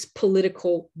it takes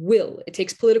political will. It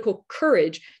takes political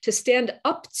courage to stand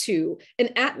up to an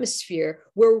atmosphere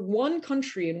where one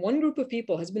country and one group of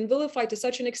people has been vilified to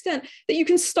such an extent that you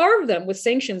can starve them with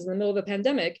sanctions in the middle of a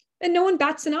pandemic and no one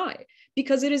bats an eye,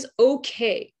 because it is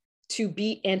okay to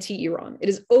be anti-Iran. It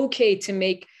is okay to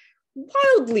make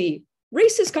wildly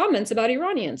racist comments about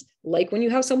Iranians, like when you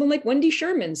have someone like Wendy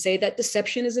Sherman say that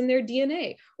deception is in their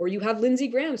DNA, or you have Lindsey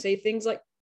Graham say things like,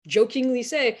 jokingly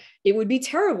say, it would be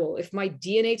terrible if my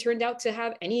DNA turned out to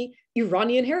have any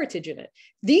Iranian heritage in it.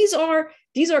 These are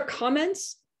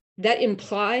comments that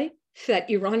imply that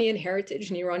Iranian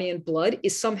heritage and Iranian blood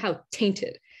is somehow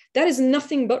tainted. That is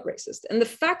nothing but racist. And the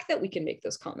fact that we can make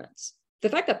those comments, the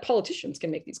fact that politicians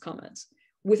can make these comments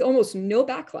with almost no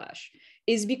backlash,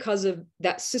 is because of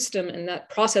that system and that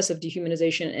process of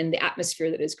dehumanization and the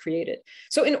atmosphere that is created.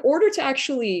 So in order to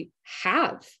actually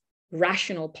have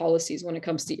rational policies when it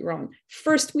comes to Iran,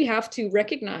 first, we have to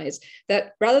recognize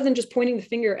that rather than just pointing the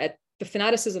finger at the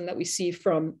fanaticism that we see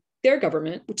from their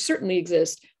government, which certainly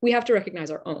exists, we have to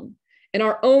recognize our own. And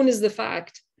our own is the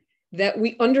fact that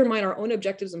we undermine our own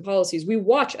objectives and policies. We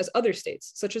watch as other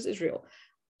states, such as Israel,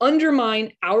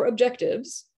 undermine our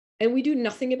objectives, and we do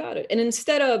nothing about it. And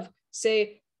instead of,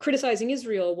 say, criticizing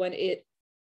Israel when it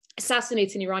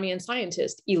assassinates an Iranian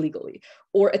scientist illegally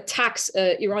or attacks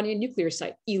an Iranian nuclear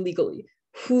site illegally,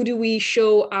 who do we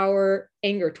show our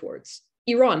anger towards?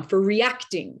 Iran, for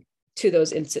reacting to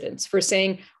those incidents, for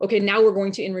saying, okay, now we're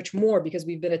going to enrich more because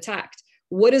we've been attacked.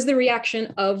 What is the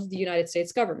reaction of the United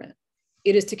States government?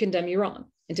 It is to condemn Iran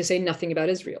and to say nothing about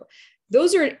Israel.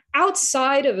 Those are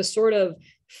outside of a sort of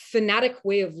fanatic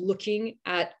way of looking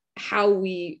at how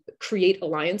we create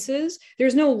alliances.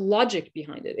 There's no logic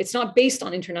behind it. It's not based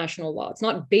on international law. It's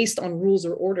not based on rules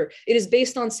or order. It is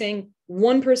based on saying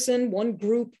one person, one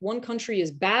group, one country is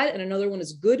bad and another one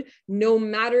is good, no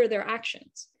matter their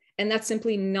actions. And that's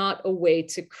simply not a way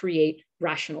to create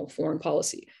rational foreign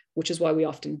policy, which is why we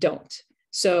often don't.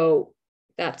 So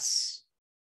that's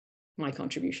my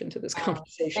contribution to this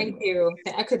conversation. Thank you.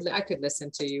 I could listen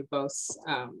to you both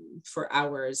for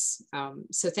hours.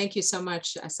 So thank you so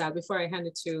much, Assal. Before I hand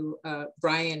it to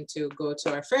Brian to go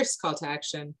to our first call to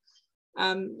action,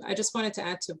 I just wanted to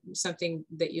add to something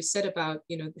that you said about,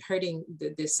 hurting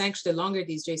the sanction. The longer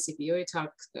these JCPOA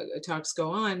talks go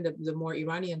on, the more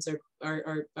Iranians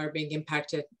are being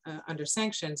impacted under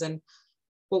sanctions. And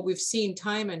what we've seen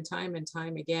time and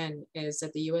time again is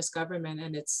that the US government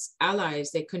and its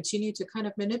allies, they continue to kind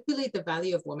of manipulate the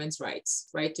value of women's rights,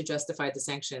 right, to justify the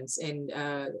sanctions in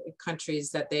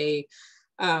countries that they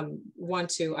want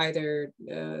to either,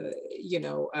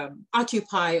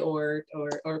 occupy or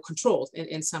control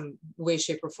in some way,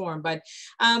 shape, or form. But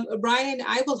Brian,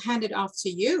 I will hand it off to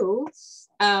you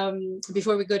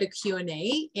before we go to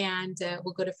Q&A, and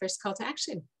we'll go to first call to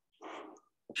action.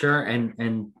 Sure,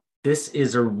 and this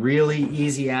is a really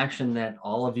easy action that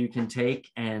all of you can take.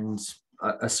 And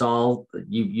Assal,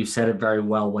 you said it very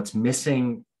well. What's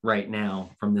missing right now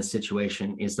from this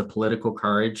situation is the political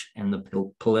courage and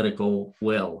the political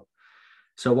will.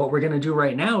 So what we're going to do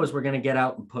right now is we're going to get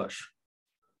out and push,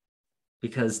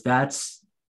 because that's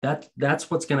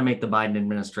what's going to make the Biden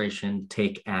administration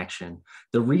take action.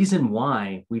 The reason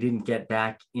why we didn't get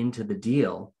back into the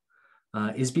deal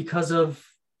is because of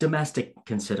domestic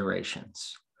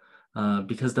considerations.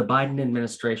 Because the Biden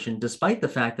administration, despite the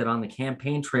fact that on the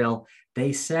campaign trail,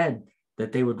 they said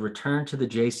that they would return to the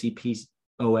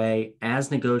JCPOA as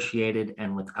negotiated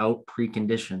and without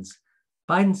preconditions.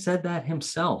 Biden said that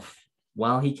himself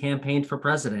while he campaigned for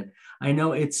president. I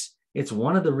know it's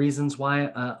one of the reasons why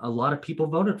a lot of people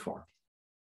voted for him.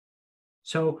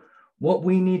 So what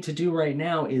we need to do right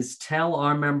now is tell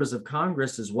our members of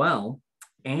Congress as well,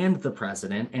 and the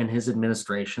president and his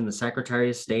administration, the Secretary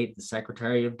of State, the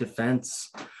Secretary of Defense,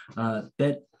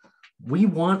 that we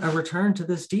want a return to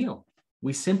this deal.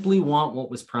 We simply want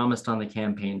what was promised on the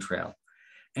campaign trail.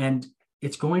 And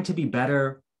it's going to be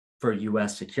better for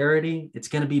U.S. security. It's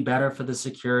going to be better for the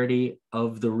security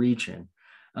of the region.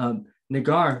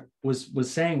 Nagar was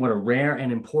saying what a rare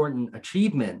and important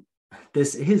achievement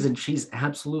this is, and she's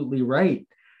absolutely right.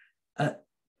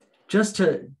 Just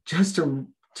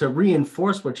to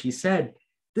reinforce what she said,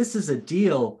 this is a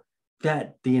deal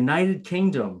that the United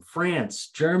Kingdom, France,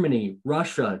 Germany,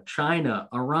 Russia, China,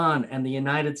 Iran, and the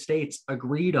United States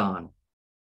agreed on.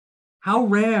 How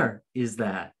rare is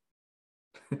that?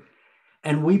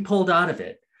 And we pulled out of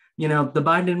it. You know, the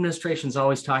Biden administration is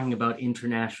always talking about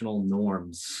international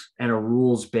norms and a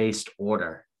rules-based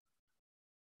order.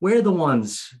 We're the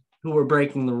ones who are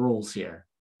breaking the rules here.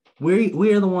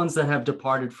 We are the ones that have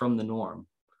departed from the norm.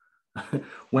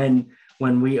 when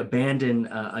we abandon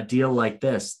a deal like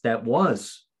this, that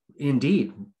was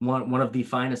indeed one of the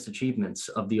finest achievements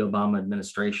of the Obama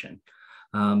administration.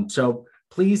 So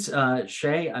please,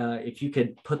 Shay, if you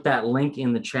could put that link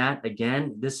in the chat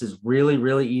again. This is really,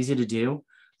 really easy to do.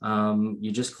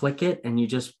 You just click it and you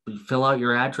just fill out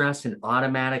your address, and it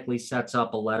automatically sets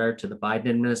up a letter to the Biden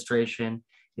administration,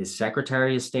 his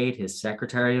Secretary of State, his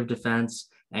Secretary of Defense,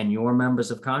 and your members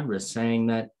of Congress saying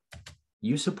that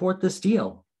you support this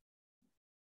deal.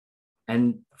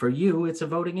 And for you, it's a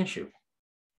voting issue.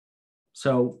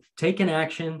 So take an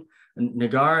action.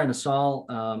 Nagar and Assal,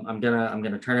 I'm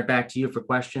gonna turn it back to you for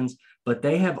questions, but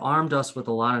they have armed us with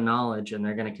a lot of knowledge and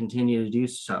they're gonna continue to do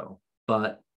so.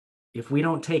 But if we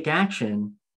don't take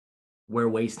action, we're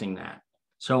wasting that.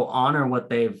 So honor what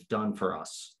they've done for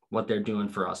us, what they're doing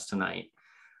for us tonight.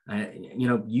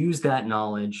 Use that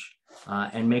knowledge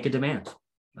and make a demand.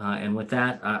 And with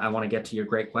that, I want to get to your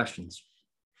great questions.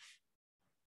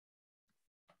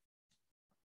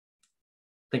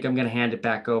 I think I'm going to hand it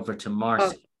back over to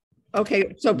Marcy.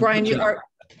 Okay, so Brian,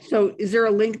 so is there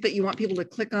a link that you want people to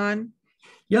click on?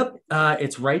 Yep,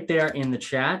 it's right there in the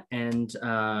chat. And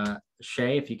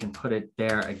Shay, if you can put it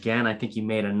there again, I think you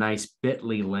made a nice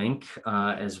bit.ly link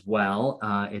as well.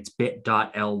 It's bit.ly/save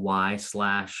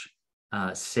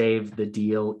the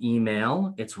deal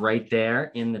email. It's right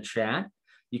there in the chat.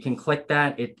 You can click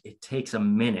that. It takes a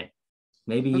minute,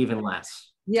 maybe even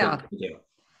less. Yeah. To do.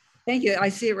 Thank you. I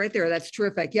see it right there. That's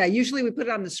terrific. Yeah, usually we put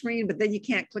it on the screen, but then you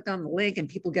can't click on the link and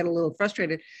people get a little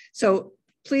frustrated. So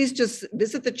please just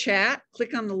visit the chat,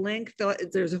 click on the link,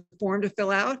 there's a form to fill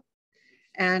out,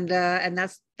 and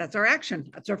that's our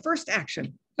action. That's our first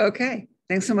action. Okay.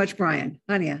 Thanks so much, Brian.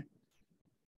 Hania.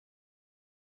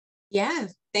 Yeah,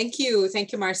 thank you.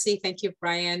 Thank you, Marcy. Thank you,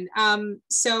 Brian.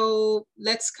 So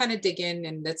let's kind of dig in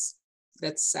and let's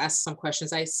ask some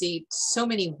questions. I see so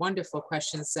many wonderful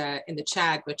questions in the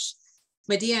chat, which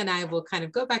Medea and I will kind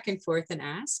of go back and forth and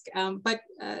ask. But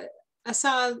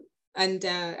Assal and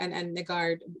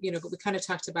Nagar, we kind of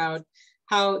talked about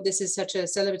how this is such a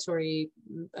celebratory,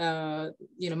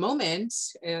 moment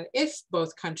if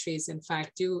both countries, in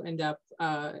fact, do end up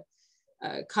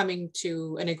coming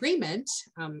to an agreement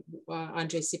on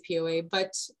JCPOA.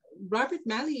 But Robert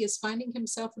Malley is finding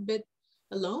himself a bit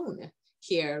alone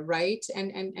here, right?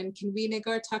 And can we,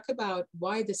 Nagar, talk about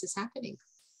why this is happening?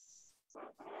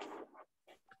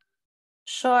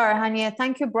 Sure, Hania.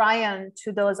 Thank you, Brian,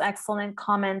 to those excellent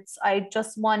comments. I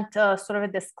just want sort of a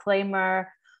disclaimer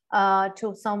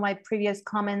to some of my previous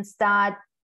comments that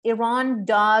Iran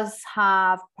does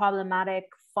have problematic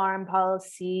foreign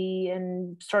policy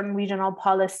and certain regional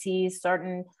policies,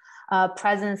 certain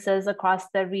presences across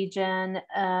the region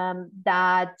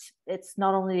that it's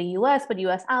not only the US, but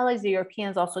US allies, the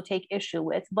Europeans also take issue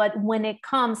with. But when it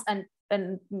comes,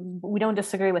 and we don't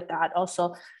disagree with that,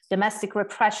 also domestic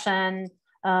repression,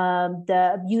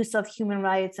 the abuse of human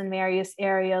rights in various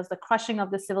areas, the crushing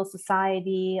of the civil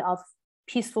society, of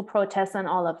peaceful protests and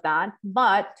all of that.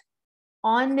 But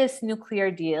on this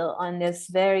nuclear deal, on this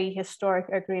very historic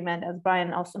agreement, as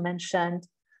Brian also mentioned,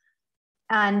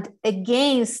 and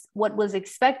against what was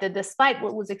expected, despite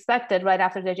what was expected right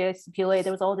after the JCPOA,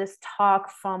 there was all this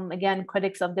talk from, again,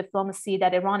 critics of diplomacy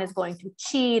that Iran is going to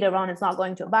cheat, Iran is not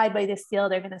going to abide by this deal,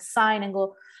 they're going to sign and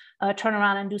go turn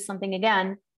around and do something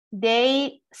again.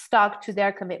 They stuck to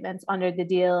their commitments under the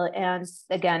deal. And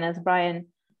again, as Brian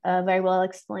very well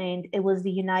explained, it was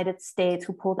the United States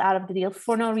who pulled out of the deal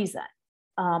for no reason,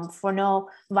 for no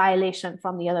violation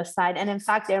from the other side. And in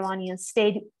fact, the Iranians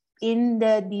stayed in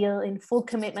the deal, in full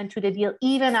commitment to the deal,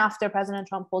 even after President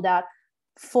Trump pulled out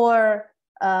for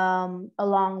a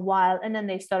long while. And then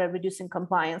they started reducing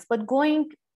compliance. But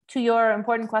going to your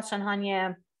important question,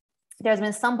 Hanya, there's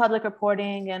been some public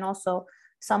reporting and also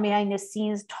some behind the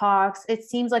scenes talks. It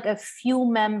seems like a few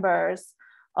members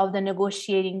of the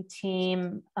negotiating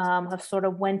team have sort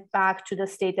of went back to the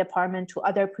State Department to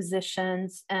other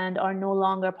positions and are no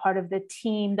longer part of the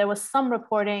team. There was some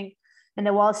reporting in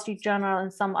the Wall Street Journal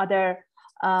and some other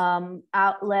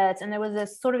outlets, and there was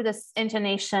this sort of this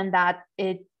intonation that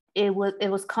it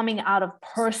was coming out of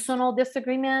personal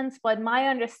disagreements. But my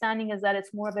understanding is that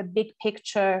it's more of a big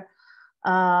picture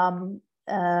and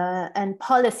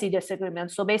policy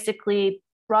disagreement. So basically,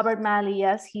 Robert Malley,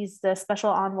 yes, he's the special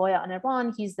envoy on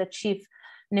Iran. He's the chief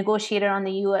negotiator on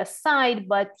the U.S. side,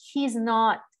 but he's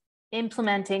not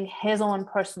implementing his own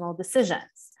personal decisions.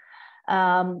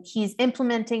 He's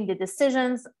implementing the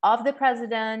decisions of the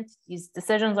president. These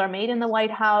decisions are made in the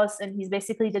White House, and he's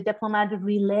basically the diplomat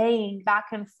relaying back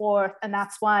and forth. And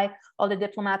that's why all the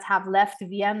diplomats have left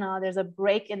Vienna. There's a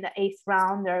break in the 8th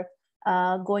round. They're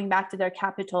going back to their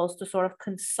capitals to sort of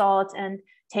consult and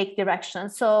take direction.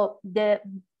 So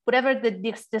whatever the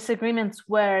disagreements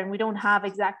were, and we don't have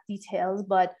exact details,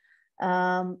 but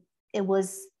it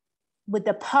was with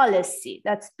the policy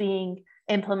that's being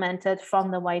implemented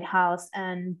from the White House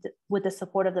and with the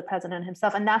support of the president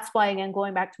himself. And that's why, again,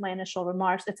 going back to my initial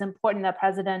remarks, it's important that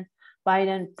President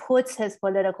Biden puts his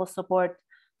political support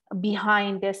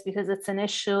behind this, because it's an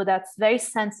issue that's very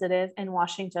sensitive in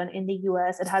Washington, in the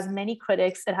US. It has many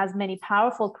critics. It has many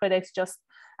powerful critics. Just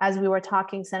as we were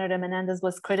talking, Senator Menendez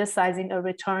was criticizing a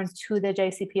return to the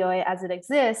JCPOA as it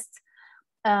exists.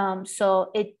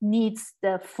 So it needs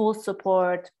the full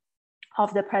support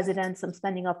of the president, some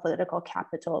spending of political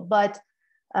capital. But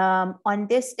on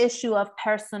this issue of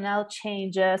personnel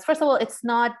changes, first of all, it's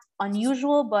not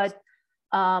unusual, but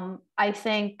I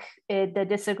think the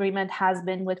disagreement has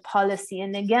been with policy.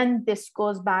 And again, this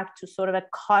goes back to sort of a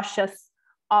cautious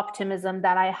optimism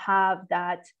that I have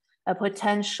that a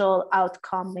potential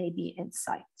outcome may be in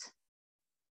sight.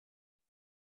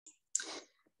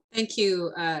 Thank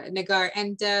you, Nagar.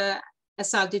 And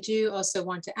Assal, did you also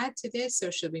want to add to this,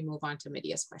 or should we move on to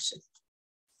Medea's question?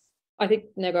 I think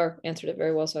Nagar answered it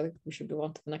very well, so I think we should move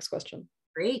on to the next question.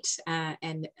 Great.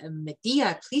 And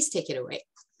Medea, please take it away.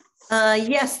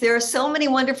 Yes, there are so many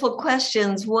wonderful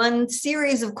questions. One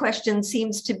series of questions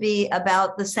seems to be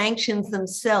about the sanctions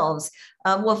themselves.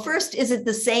 Well, first, is it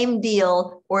the same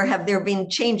deal, or have there been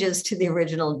changes to the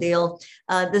original deal?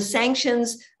 The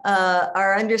sanctions,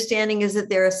 our understanding is that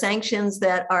there are sanctions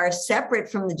that are separate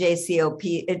from the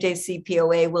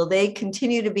JCPOA. Will they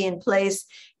continue to be in place?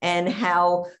 And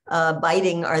how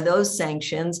biting are those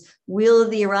sanctions? Will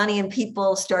the Iranian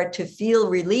people start to feel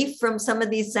relief from some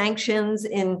of these sanctions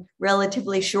in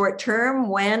relatively short term?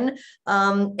 When?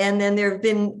 And then there have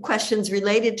been questions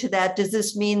related to that. Does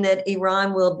this mean that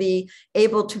Iran will be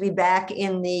able to be back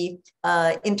in the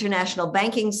international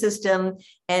banking system?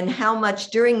 And how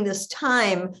much during this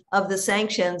time of the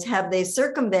sanctions have they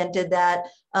circumvented that?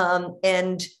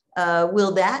 And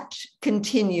will that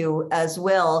continue as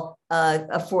well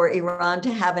for Iran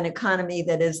to have an economy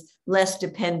that is less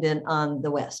dependent on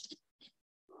the West?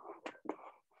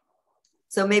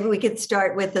 So maybe we could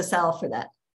start with Assal for that.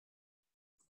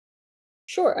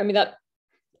 Sure. I mean, that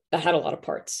had a lot of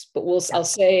parts, but I'll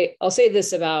say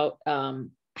this about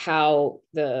how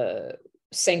the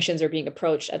sanctions are being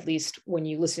approached, at least when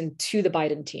you listen to the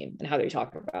Biden team and how they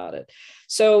talk about it.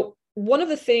 So one of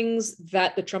the things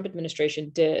that the Trump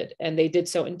administration did, and they did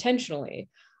so intentionally,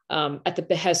 at the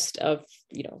behest of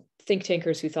think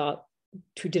tankers who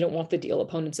didn't want the deal,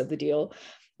 opponents of the deal,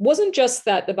 wasn't just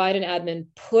that the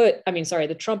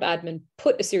the Trump admin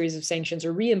put a series of sanctions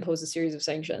or reimposed a series of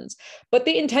sanctions, but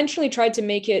they intentionally tried to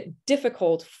make it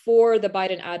difficult for the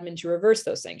Biden admin to reverse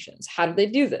those sanctions. How did they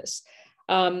do this?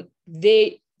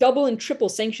 They double and triple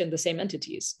sanctioned the same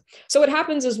entities. So what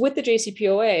happens is with the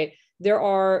JCPOA, there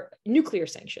are nuclear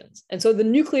sanctions. And so the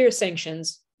nuclear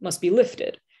sanctions must be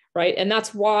lifted, right? And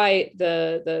that's why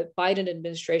the Biden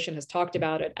administration has talked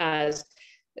about it as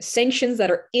sanctions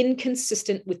that are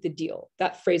inconsistent with the deal.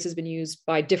 That phrase has been used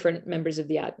by different members of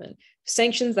the admin.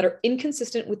 Sanctions that are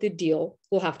inconsistent with the deal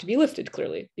will have to be lifted,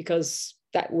 clearly, because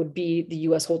that would be the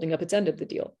US holding up its end of the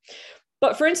deal.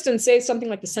 But for instance, say something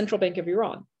like the Central Bank of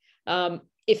Iran.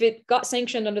 If it got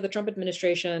sanctioned under the Trump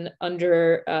administration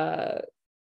under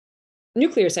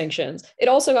nuclear sanctions, it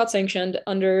also got sanctioned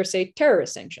under, say,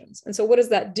 terrorist sanctions. And so what does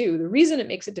that do? The reason it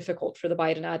makes it difficult for the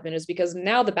Biden admin is because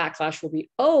now the backlash will be,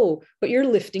 oh, but you're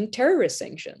lifting terrorist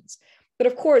sanctions. But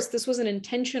of course, this was an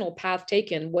intentional path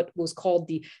taken, what was called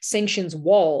the sanctions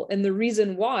wall. And the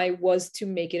reason why was to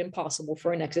make it impossible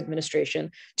for a next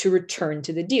administration to return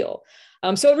to the deal.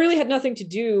 So it really had nothing to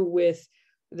do with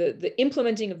the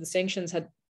implementing of the sanctions, had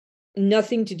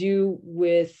nothing to do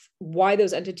with why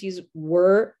those entities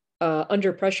were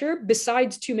under pressure,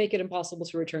 besides to make it impossible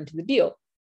to return to the deal.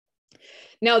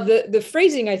 Now, the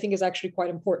phrasing, I think, is actually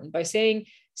quite important. By saying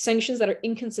sanctions that are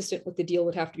inconsistent with the deal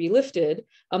would have to be lifted,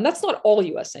 that's not all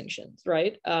US sanctions,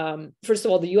 right? First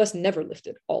of all, the US never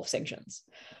lifted all sanctions.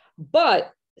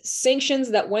 But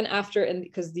sanctions that went after, and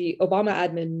because the Obama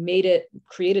admin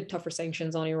created tougher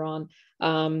sanctions on Iran,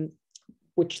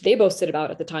 which they boasted about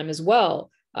at the time as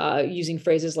well, using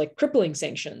phrases like crippling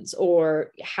sanctions,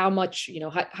 or how much,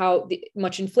 how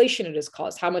much inflation it has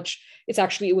caused, how much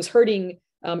it was hurting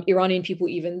Iranian people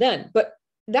even then. But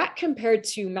that compared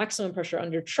to maximum pressure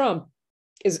under Trump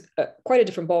is quite a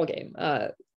different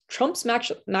ballgame. Trump's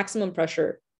maximum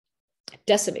pressure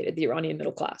decimated the Iranian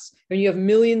middle class. And you have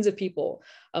millions of people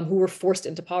who were forced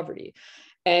into poverty.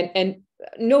 And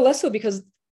no less so because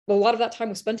a lot of that time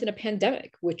was spent in a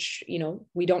pandemic, which,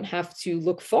 we don't have to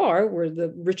look far. We're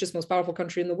the richest, most powerful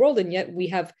country in the world. And yet we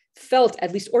have felt,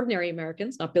 at least ordinary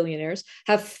Americans, not billionaires,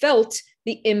 have felt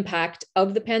the impact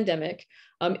of the pandemic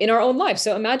in our own lives.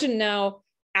 So imagine now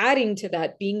adding to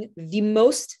that being the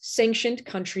most sanctioned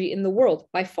country in the world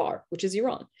by far, which is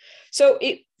Iran. So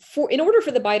in order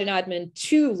for the Biden admin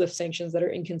to lift sanctions that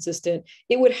are inconsistent,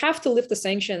 it would have to lift the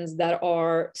sanctions that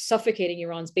are suffocating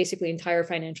Iran's basically entire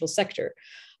financial sector.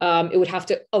 It would have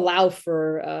to allow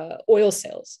for oil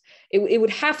sales. It would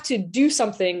have to do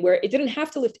something where it didn't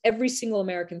have to lift every single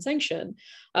American sanction.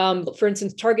 For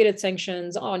instance, targeted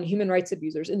sanctions on human rights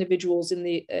abusers, individuals in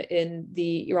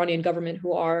the Iranian government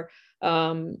who are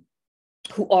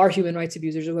human rights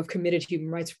abusers, who have committed human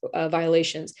rights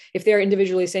violations. If they're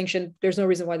individually sanctioned, there's no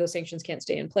reason why those sanctions can't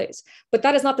stay in place. But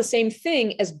that is not the same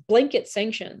thing as blanket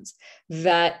sanctions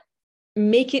that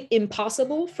make it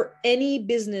impossible for any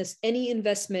business, any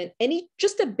investment,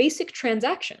 just a basic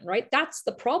transaction, right? That's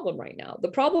the problem right now.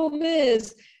 The problem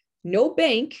is no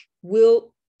bank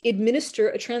will administer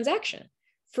a transaction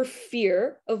for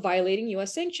fear of violating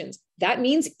US sanctions. That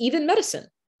means even medicine,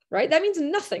 right? That means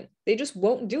nothing. They just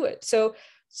won't do it. So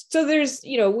there's,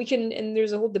 and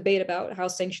there's a whole debate about how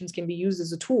sanctions can be used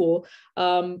as a tool.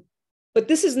 But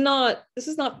this is not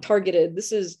targeted.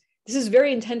 This is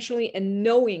very intentionally and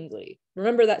knowingly.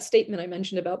 Remember that statement I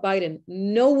mentioned about Biden,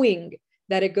 knowing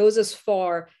that it goes as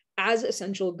far as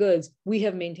essential goods, we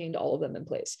have maintained all of them in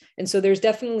place. And so there's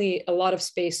definitely a lot of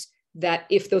space that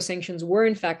if those sanctions were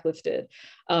in fact lifted,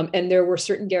 and there were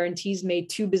certain guarantees made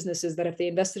to businesses that if they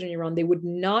invested in Iran, they would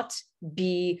not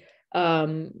be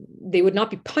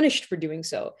punished for doing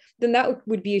so, then that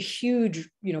would be a huge,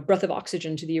 breath of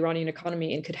oxygen to the Iranian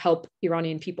economy and could help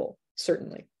Iranian people,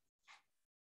 certainly.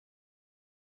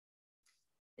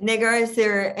 Negar, is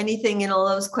there anything in all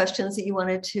those questions that you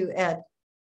wanted to add?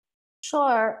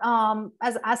 Sure.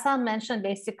 As Assal mentioned,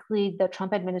 basically the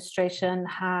Trump administration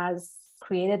has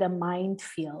created a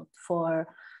minefield for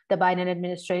the Biden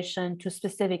administration to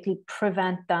specifically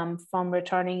prevent them from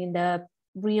returning. In the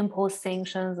reimposed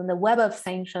sanctions and the web of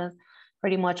sanctions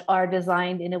pretty much are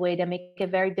designed in a way that make it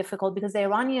very difficult, because the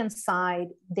Iranian side,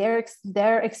 their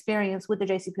experience with the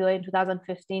JCPOA in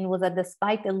 2015 was that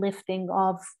despite the lifting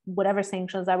of whatever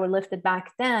sanctions that were lifted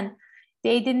back then,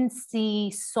 they didn't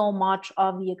see so much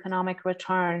of the economic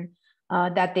return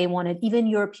that they wanted. Even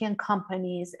European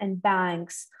companies and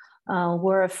banks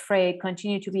were afraid,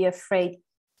 continue to be afraid,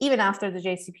 even after the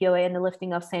JCPOA and the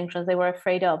lifting of sanctions, they were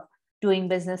afraid of doing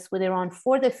business with Iran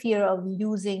for the fear of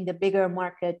losing the bigger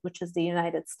market, which is the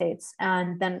United States.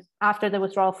 And then after the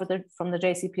withdrawal from the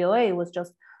JCPOA, it was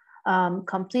just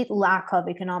complete lack of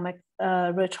economic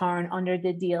return under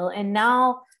the deal. And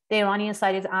now the Iranian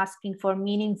side is asking for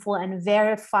meaningful and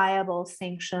verifiable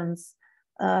sanctions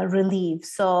relief.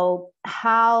 So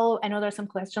I know there's some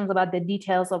questions about the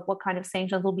details of what kind of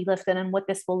sanctions will be lifted and what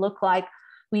this will look like.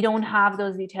 We don't have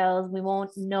those details. We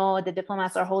won't know. The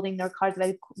diplomats are holding their cards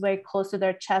very, very close to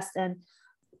their chest, and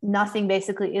nothing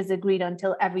basically is agreed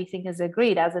until everything is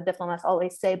agreed, as the diplomats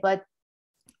always say. But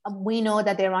we know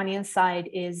that the Iranian side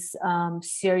is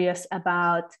serious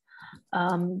about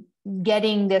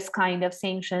getting this kind of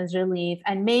sanctions relief,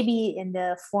 and maybe in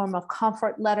the form of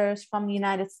comfort letters from the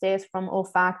United States, from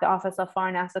OFAC, the Office of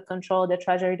Foreign Asset Control, the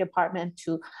Treasury Department,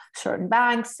 to certain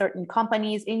banks, certain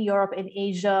companies in Europe, in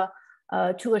Asia,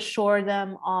 to assure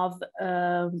them of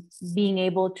being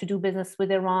able to do business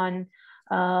with Iran.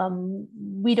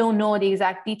 We don't know the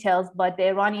exact details, but the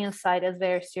Iranian side is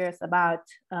very serious about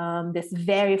this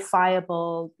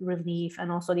verifiable relief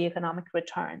and also the economic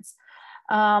returns.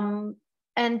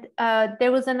 And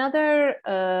there was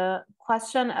another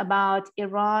question about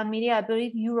Iran media. I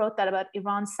believe you wrote that about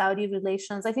Iran-Saudi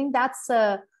relations. I think that's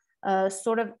a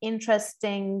sort of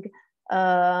interesting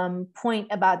point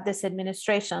about this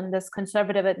administration, this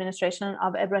conservative administration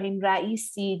of Ebrahim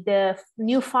Raisi. The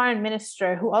new foreign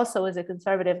minister, who also is a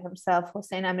conservative himself,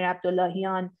 Hossein Amir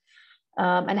Abdullahian,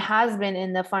 and has been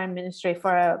in the foreign ministry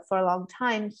for a long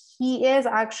time. He is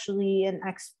actually an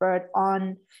expert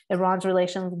on Iran's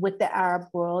relations with the Arab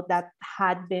world. That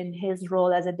had been his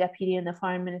role as a deputy in the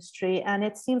foreign ministry. And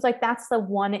it seems like that's the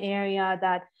one area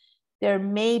that there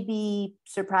may be,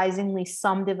 surprisingly,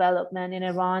 some development in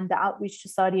Iran, the outreach to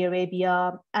Saudi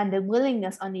Arabia, and the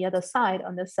willingness on the other side,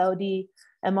 on the Saudi,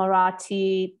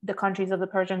 Emirati, the countries of the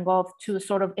Persian Gulf, to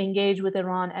sort of engage with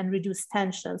Iran and reduce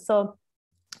tension. So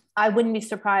I wouldn't be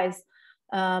surprised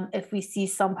if we see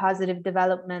some positive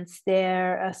developments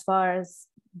there as far as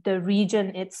the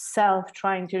region itself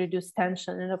trying to reduce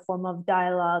tension in a form of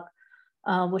dialogue,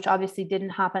 which obviously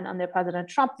didn't happen under President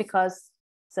Trump because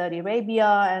Saudi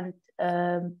Arabia and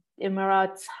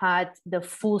Emirates had the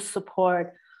full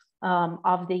support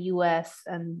of the US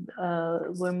and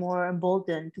were more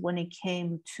emboldened when it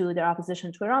came to their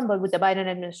opposition to Iran. But with the Biden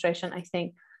administration, I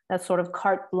think that sort of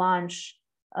carte blanche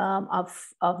of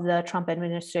the Trump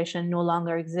administration no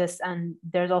longer exists. And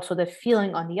there's also the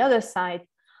feeling on the other side,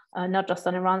 not just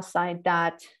on Iran's side,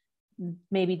 that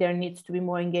maybe there needs to be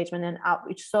more engagement and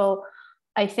outreach. So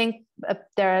I think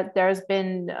there's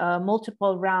been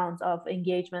multiple rounds of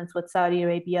engagements with Saudi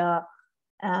Arabia,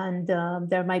 and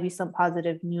there might be some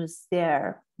positive news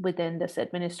there within this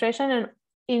administration. And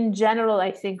in general,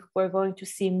 I think we're going to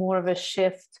see more of a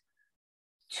shift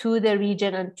to the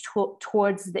region and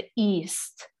towards the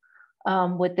east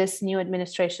with this new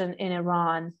administration in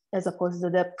Iran, as opposed to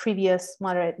the previous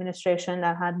moderate administration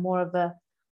that had more of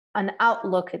an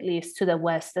outlook, at least, to the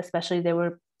west. Especially, they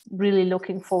were really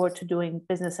looking forward to doing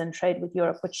business and trade with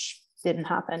Europe, which didn't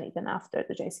happen even after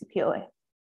the JCPOA.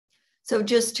 So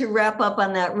just to wrap up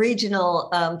on that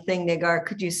regional thing, Negar,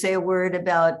 could you say a word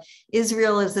about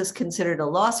Israel? Is this considered a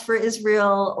loss for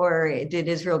Israel, or did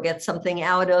Israel get something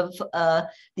out of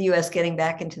the US getting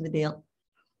back into the deal?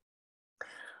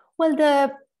 Well,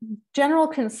 the general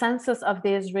consensus of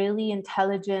the Israeli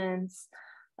intelligence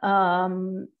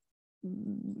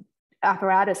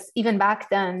apparatus, even back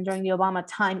then during the Obama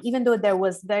time, even though there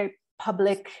was very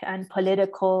public and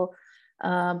political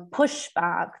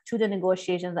pushback to the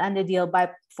negotiations and the deal by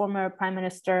former Prime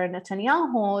Minister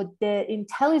Netanyahu, the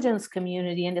intelligence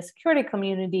community and the security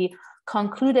community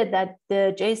concluded that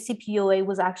the JCPOA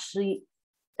was actually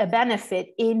a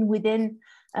benefit within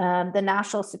the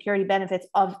national security benefits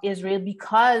of Israel,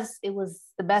 because it was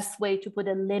the best way to put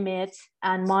a limit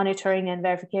and monitoring and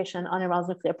verification on Iran's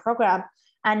nuclear program.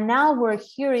 And now we're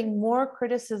hearing more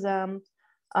criticism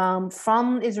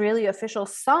from Israeli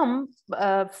officials, some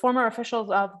former officials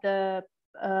of the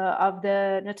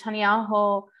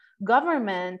Netanyahu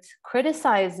government,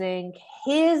 criticizing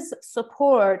his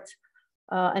support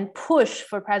and push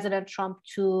for President Trump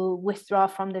to withdraw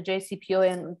from the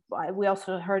JCPOA. And we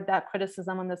also heard that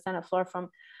criticism on the Senate floor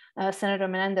from Senator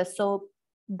Menendez. So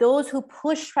those who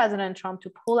push President Trump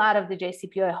to pull out of the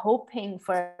JCPOA, hoping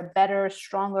for a better,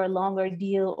 stronger, longer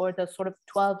deal, or the sort of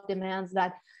 12 demands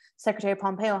that Secretary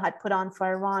Pompeo had put on for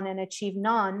Iran and achieved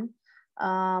none,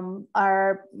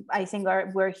 we're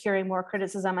hearing more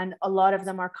criticism, and a lot of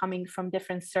them are coming from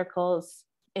different circles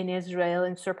in Israel,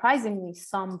 and surprisingly,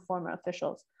 some former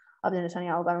officials of the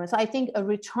Netanyahu government. So I think a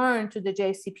return to the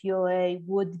JCPOA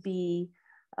would be,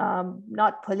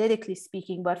 not politically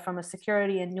speaking, but from a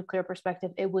security and nuclear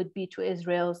perspective, it would be to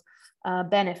Israel's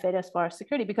benefit as far as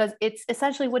security, because it's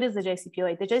essentially, what is the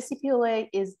JCPOA? The JCPOA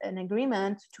is an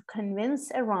agreement to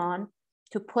convince Iran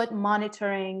to put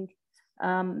monitoring,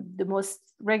 the most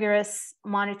rigorous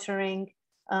monitoring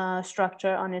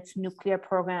structure on its nuclear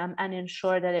program and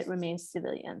ensure that it remains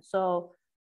civilian. So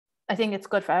I think it's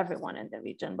good for everyone in the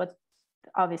region, but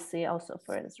obviously also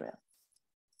for Israel.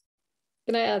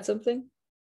 Can I add something?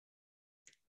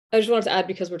 I just wanted to add,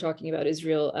 because we're talking about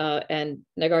Israel, and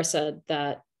Nagar said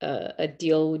that a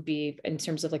deal would be, in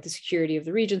terms of like the security of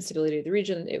the region, stability of the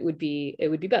region, it would be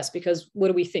best, because what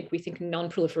do we think? We think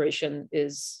non-proliferation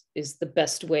is the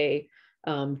best way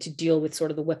to deal with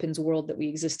sort of the weapons world that we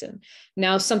exist in.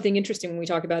 Now, something interesting when we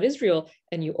talk about Israel,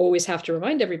 and you always have to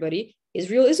remind everybody,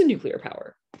 Israel is a nuclear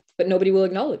power, but nobody will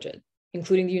acknowledge it,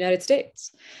 including the United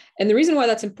States. And the reason why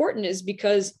that's important is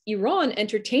because Iran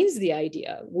entertains the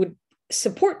idea, would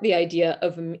support the idea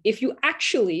of, if you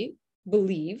actually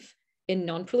believe in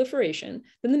non-proliferation,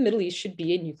 then the Middle East should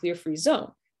be a nuclear-free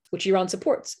zone, which Iran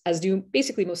supports, as do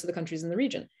basically most of the countries in the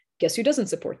region. Guess who doesn't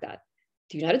support that?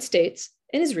 The United States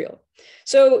and Israel.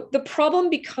 So the problem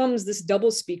becomes this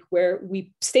doublespeak where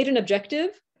we state an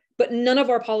objective, but none of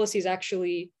our policies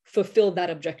actually fulfill that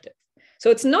objective. So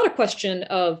it's not a question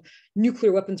of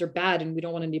nuclear weapons are bad and we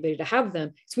don't want anybody to have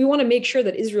them. So we want to make sure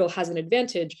that Israel has an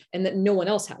advantage and that no one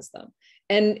else has them.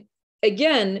 And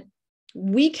again,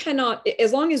 we cannot,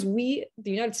 as long as we,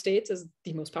 the United States, as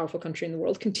the most powerful country in the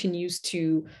world, continues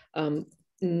to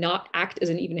not act as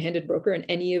an even-handed broker in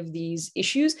any of these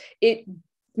issues, it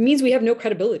means we have no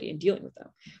credibility in dealing with them.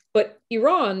 But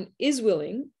Iran is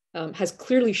willing, has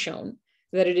clearly shown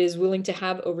that it is willing to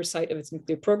have oversight of its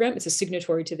nuclear program. It's a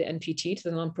signatory to the NPT, to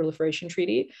the Non-Proliferation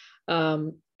Treaty.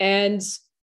 And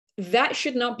that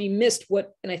should not be missed.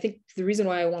 And I think the reason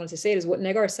why I wanted to say it is what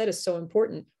Nagar said is so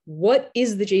important. What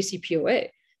is the JCPOA?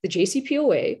 The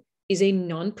JCPOA is a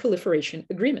non-proliferation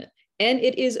agreement. And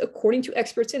it is, according to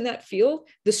experts in that field,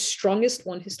 the strongest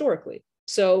one historically.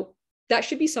 So that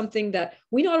should be something that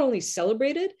we not only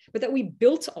celebrated, but that we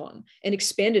built on and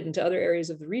expanded into other areas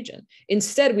of the region.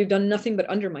 Instead, we've done nothing but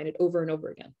undermine it over and over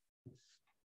again.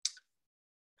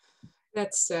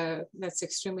 That's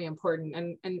extremely important.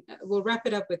 And we'll wrap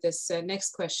it up with this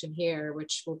next question here,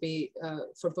 which will be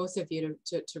for both of you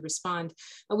to respond.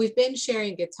 We've been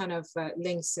sharing a ton of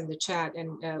links in the chat,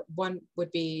 and one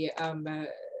would be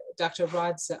Dr.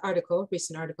 Rad's article,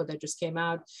 recent article that just came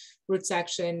out.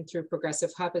 RootsAction through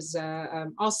Progressive Hub has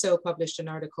also published an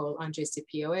article on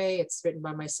JCPOA. It's written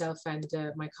by myself and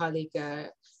my colleague,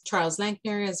 Charles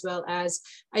Lankner, as well as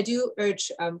I do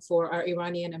urge for our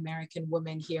Iranian American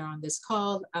women here on this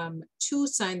call to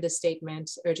sign the statement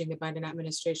urging the Biden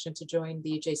administration to join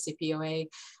the JCPOA,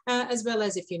 as well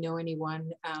as if you know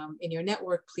anyone in your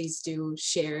network, please do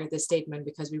share the statement,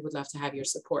 because we would love to have your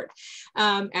support.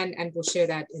 And we'll share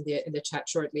that in the chat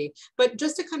shortly. But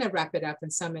just to kind of wrap it up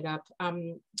and sum it up,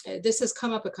 this has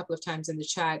come up a couple of times in the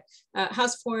chat.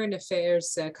 House Foreign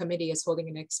Affairs Committee is holding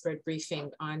an expert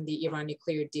briefing on the Iran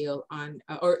nuclear deal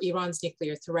or Iran's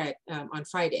nuclear threat on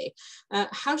Friday.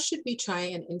 How should we try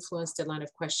and influence the line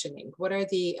of questioning? What are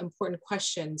the important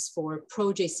questions for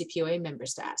pro-JCPOA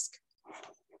members to ask?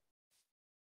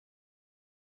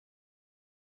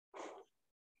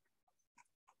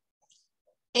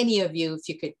 Any of you, if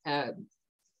you could.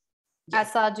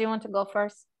 Assal, do you want to go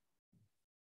first?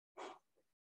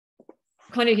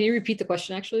 Connie, can you repeat the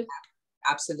question actually?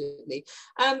 Absolutely.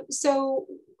 So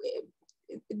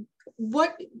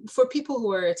what, for people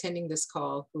who are attending this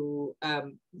call, who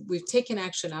we've taken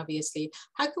action, obviously,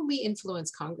 how can we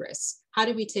influence Congress? How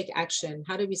do we take action?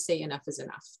 How do we say enough is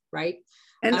enough, right?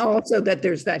 And also that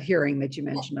there's that hearing that you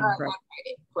mentioned on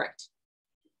Friday. Correct.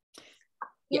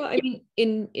 Yeah, I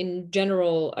mean, in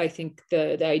general, I think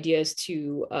the idea is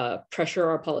to pressure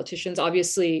our politicians.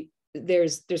 Obviously,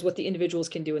 there's what the individuals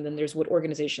can do, and then there's what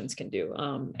organizations can do.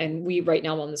 And we right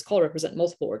now on this call represent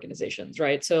multiple organizations,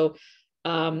 right? So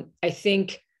I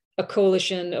think a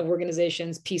coalition of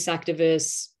organizations, peace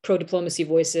activists, pro-diplomacy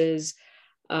voices,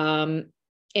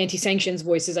 anti-sanctions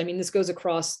voices. I mean, this goes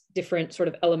across different sort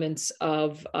of elements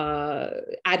of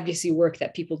advocacy work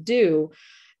that people do.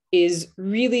 Is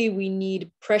really, we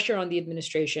need pressure on the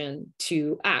administration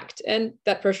to act. And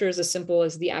that pressure is as simple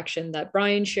as the action that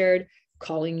Brian shared,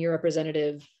 calling your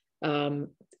representative,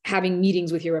 having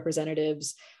meetings with your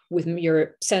representatives, with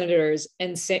your senators,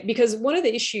 and say, because one of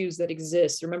the issues that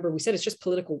exists, remember we said it's just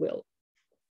political will.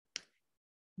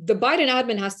 The Biden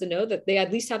admin has to know that they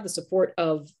at least have the support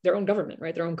of their own government,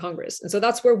 right? Their own Congress. And so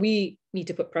that's where we need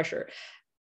to put pressure,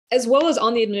 as well as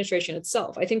on the administration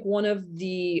itself. I think one of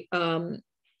the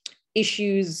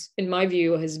issues, in my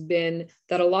view, has been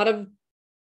that a lot of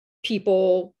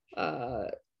people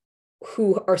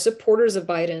who are supporters of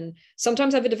Biden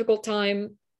sometimes have a difficult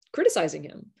time criticizing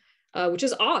him, which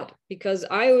is odd, because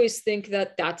I always think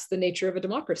that that's the nature of a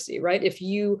democracy, right? If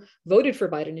you voted for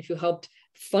Biden, if you helped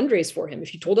fundraise for him,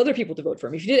 if you told other people to vote for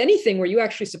him, if you did anything where you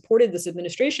actually supported this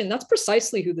administration, that's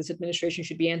precisely who this administration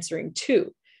should be answering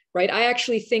to. right? I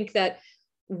actually think that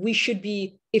we should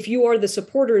be, if you are the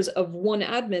supporters of one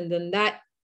admin, then that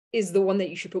is the one that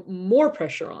you should put more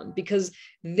pressure on, because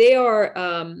they are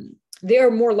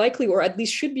more likely, or at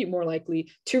least should be more likely,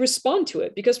 to respond to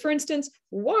it. Because, for instance,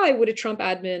 why would a Trump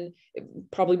admin,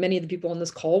 probably many of the people on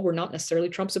this call were not necessarily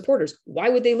Trump supporters, why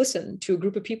would they listen to a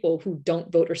group of people who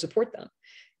don't vote or support them?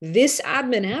 This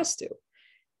admin has to.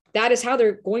 That is how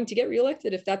they're going to get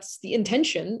reelected, if that's the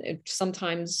intention.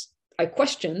 Sometimes I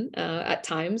question at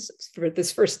times for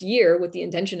this first year what the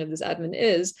intention of this admin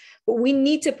is, but we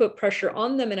need to put pressure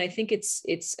on them. And I think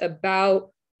it's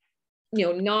about,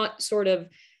 not sort of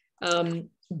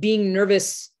being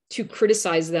nervous to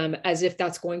criticize them as if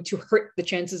that's going to hurt the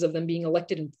chances of them being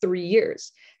elected in 3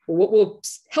 years. But what will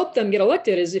help them get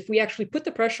elected is if we actually put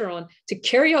the pressure on to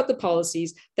carry out the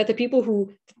policies that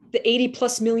the 80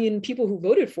 plus million people who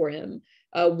voted for him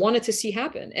wanted to see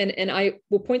happen. And I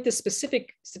will point this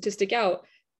specific statistic out.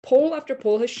 Poll after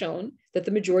poll has shown that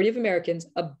the majority of Americans,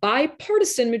 a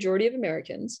bipartisan majority of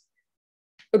Americans,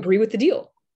 agree with the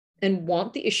deal and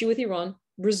want the issue with Iran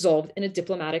resolved in a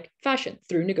diplomatic fashion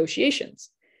through negotiations.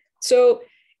 So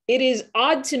it is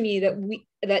odd to me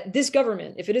that this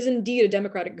government, if it is indeed a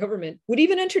democratic government, would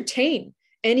even entertain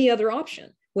any other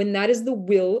option when that is the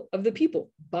will of the people,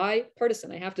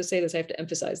 bipartisan. I have to say this, I have to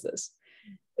emphasize this.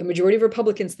 The majority of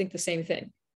Republicans think the same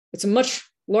thing. It's a much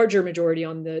larger majority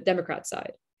on the Democrat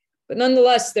side. But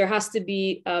nonetheless, there has to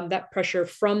be that pressure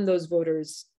from those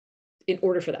voters in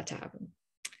order for that to happen.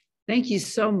 Thank you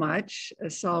so much,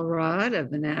 Assal Rad of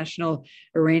the National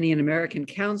Iranian American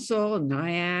Council,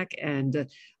 NIAC, and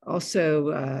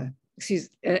also, and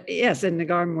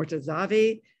Nagar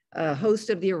Mortazavi, host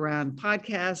of the Iran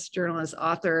podcast, journalist,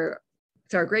 author.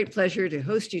 It's our great pleasure to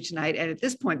host you tonight. And at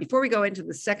this point, before we go into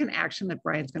the second action that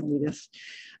Brian's going to lead us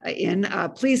in,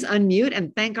 please unmute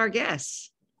and thank our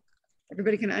guests.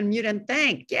 Everybody can unmute and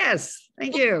thank. Yes,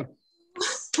 thank you.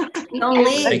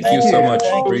 Thank you so much.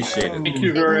 Appreciate it. Thank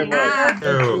you very much.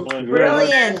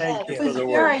 Brilliant. Thank you for the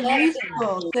work. Very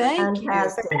useful. Thank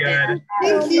Fantastic.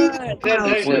 Thank you.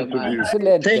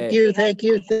 Thank you. Thank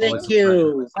you. Thank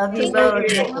you. Love you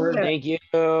both. Thank you.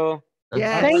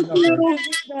 Yeah. Thank you,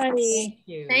 everybody.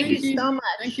 Thank you so much.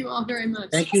 Thank you all very much.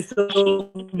 Thank you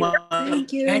so much.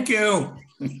 Thank you. Thank you.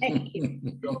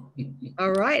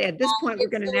 All right. At this point, we're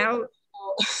going to now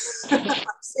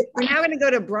go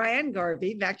to Brian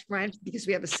Garvey, back to Brian, because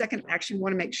we have a second action. We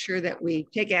want to make sure that we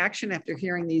take action after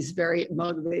hearing these very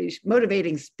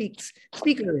motivating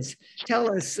speakers.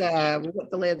 Tell us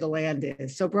what the lay of the land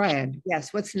is. So Brian,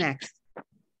 yes, what's next?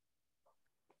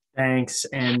 Thanks.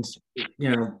 And,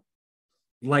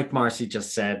 like Marcy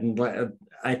just said, and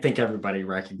I think everybody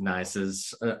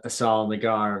recognizes Assal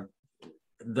Nagar,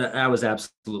 that was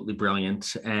absolutely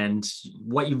brilliant. And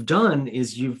what you've done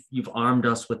is you've armed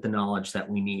us with the knowledge that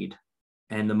we need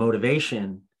and the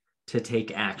motivation to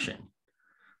take action,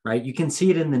 right? You can see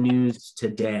it in the news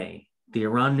today. The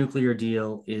Iran nuclear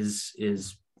deal is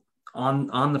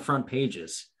on the front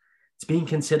pages. It's being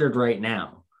considered right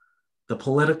now. The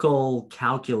political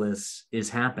calculus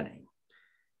is happening,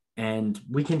 and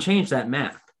we can change that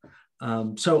map.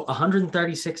 So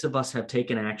 136 of us have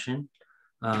taken action.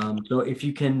 So if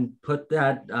you can put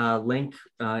that link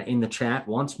in the chat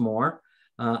once more,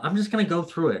 I'm just going to go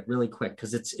through it really quick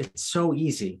because it's so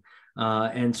easy.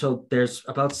 And so there's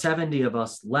about 70 of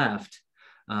us left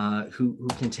who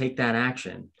can take that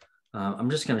action. I'm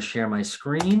just going to share my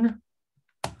screen.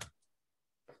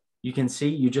 You can see,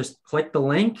 you just click the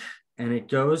link and it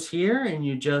goes here, and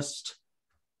you just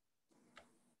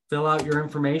fill out your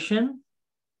information.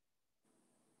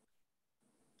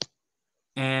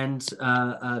 And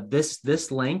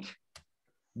this link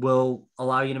will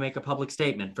allow you to make a public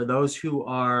statement for those who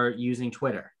are using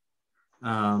Twitter.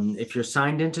 If you're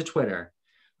signed into Twitter,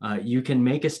 you can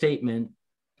make a statement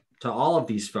to all of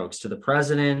these folks, to the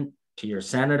president, to your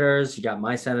senators. You got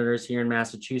my senators here in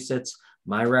Massachusetts,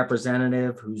 my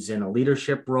representative who's in a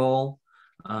leadership role,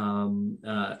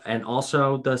 and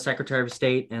also the Secretary of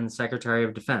State and Secretary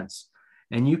of Defense.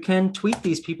 And you can tweet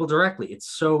these people directly. It's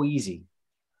so easy,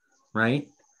 right?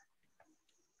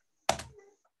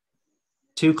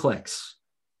 2 clicks.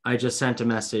 I just sent a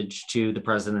message to the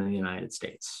President of the United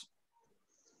States,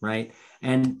 right?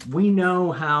 And we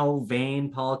know how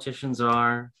vain politicians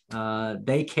are.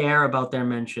 They care about their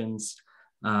mentions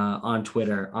on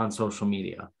Twitter, on social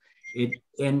media.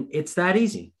 And it's that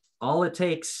easy. All it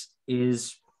takes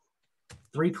is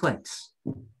 3 clicks.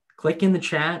 Click in the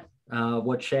chat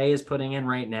what Shay is putting in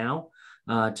right now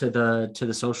to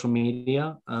the social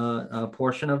media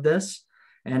portion of this.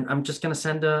 And I'm just going to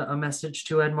send a message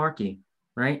to Ed Markey,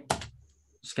 right?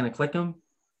 Just going to click him.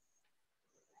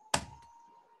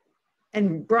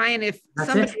 And Brian, if That's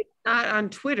somebody's it. not on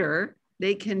Twitter,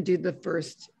 they can do the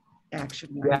first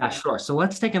action. Yeah, sure. So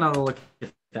let's take another look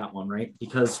at that one, right?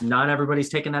 Because not everybody's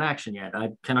taken that action yet.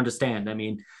 I can understand. I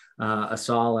mean,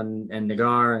 Assal and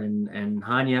Nagar and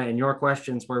Hanya, and your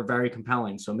questions were very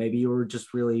compelling. So maybe you were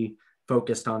just really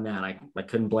focused on that. I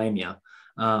couldn't blame you.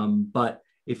 But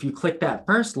if you click that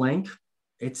first link,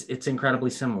 it's incredibly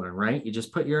similar, right? You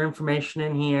just put your information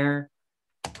in here,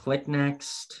 click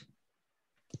next.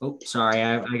 Oh, sorry,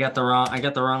 I got the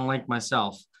wrong link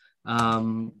myself.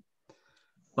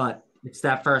 But it's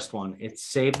that first one. It's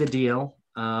save the deal.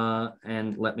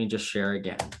 And let me just share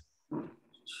again.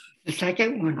 The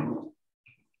second one.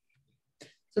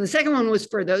 So the second one was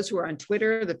for those who are on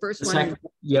Twitter. The first one.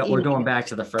 Yeah, we're going back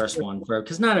to the first one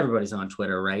because not everybody's on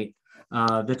Twitter, right?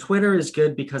 The Twitter is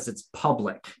good because it's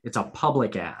public. It's a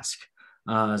public ask.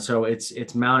 So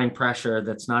it's mounting pressure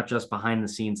that's not just behind the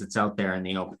scenes, it's out there in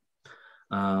the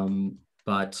open.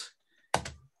 But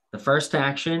the first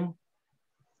action,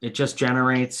 it just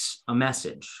generates a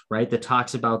message, right? That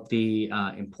talks about the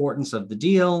importance of the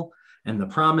deal and the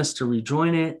promise to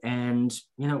rejoin it. And,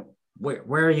 you know,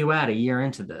 where are you at a year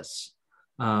into this?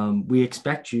 We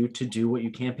expect you to do what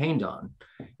you campaigned on.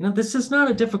 You know, this is not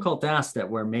a difficult ask that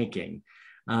we're making.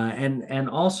 And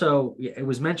also, it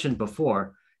was mentioned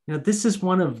before, you know, this is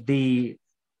one of the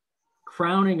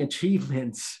crowning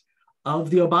achievements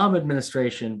of the Obama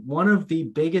administration, one of the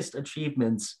biggest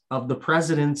achievements of the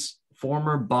president's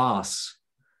former boss.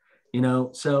 You know,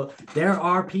 so there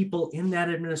are people in that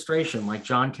administration like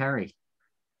John Kerry,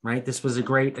 right? This was a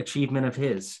great achievement of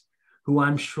his, who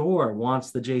I'm sure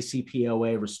wants the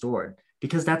JCPOA restored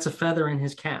because that's a feather in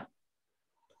his cap,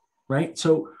 right?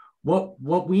 So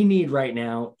what we need right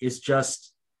now is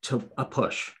just a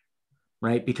push,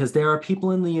 right? Because there are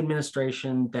people in the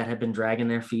administration that have been dragging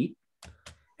their feet,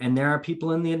 and there are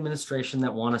people in the administration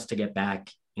that want us to get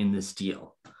back in this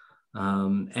deal.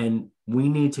 And we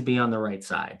need to be on the right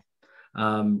side.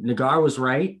 Nagar was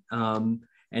right.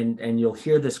 And you'll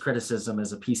hear this criticism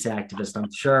as a peace activist.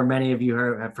 I'm sure many of you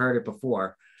have heard it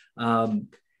before. You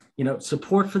know,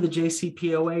 support for the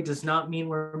JCPOA does not mean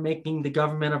we're making the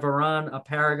government of Iran a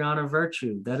paragon of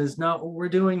virtue. That is not what we're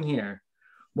doing here.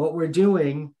 What we're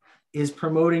doing is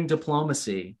promoting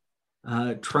diplomacy,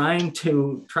 trying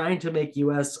to make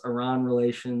U.S. Iran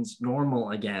relations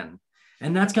normal again.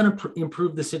 And that's going to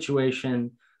improve the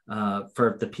situation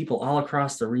for the people all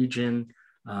across the region.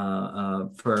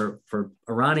 For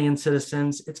Iranian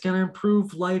citizens, it's going to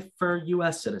improve life for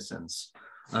U.S. citizens,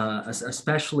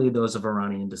 especially those of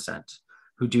Iranian descent,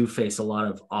 who do face a lot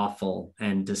of awful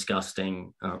and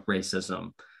disgusting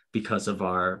racism because of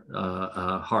our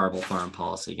horrible foreign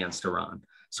policy against Iran.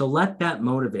 So let that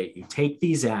motivate you. Take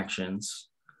these actions.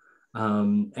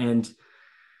 And,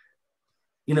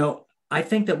 you know, I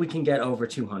think that we can get over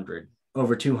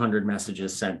 200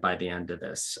 messages sent by the end of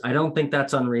this. I don't think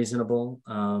that's unreasonable.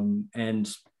 And,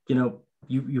 you know,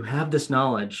 you have this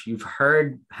knowledge, you've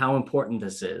heard how important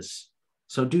this is.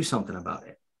 So do something about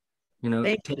it. You know,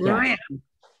 thank you, Ryan.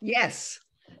 Yes.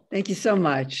 Thank you so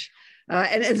much.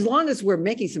 And as long as we're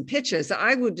making some pitches,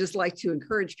 I would just like to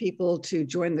encourage people to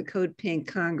join the CODEPINK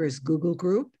Congress Google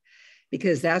group,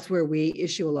 because that's where we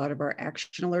issue a lot of our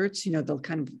action alerts, you know, the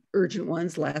kind of urgent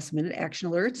ones, last minute action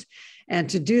alerts. And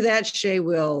to do that, Shay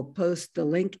will post the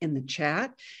link in the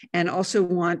chat, and also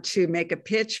want to make a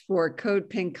pitch for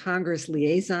CODEPINK Congress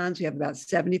liaisons. We have about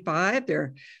 75. There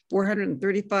are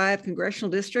 435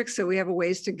 congressional districts, so we have a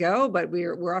ways to go, but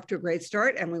we're off to a great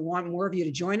start, and we want more of you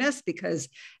to join us because,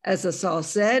 as Assal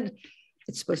said,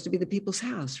 it's supposed to be the people's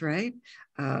house, right?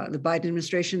 The Biden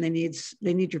administration, they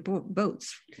need your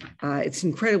votes. It's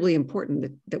incredibly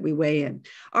important that we weigh in.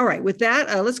 All right, with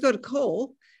that, let's go to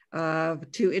Cole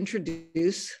to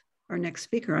introduce our next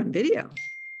speaker on video.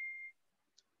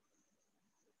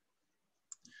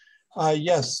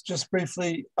 Yes, just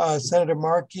briefly, Senator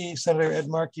Ed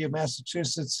Markey of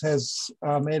Massachusetts has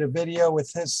made a video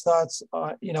with his thoughts.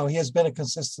 You know, he has been a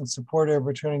consistent supporter of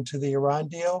returning to the Iran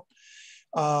deal.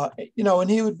 You know, and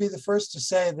he would be the first to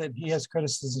say that he has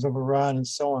criticisms of Iran and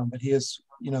so on, but he has,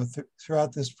 you know,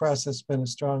 throughout this process been a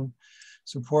strong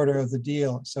supporter of the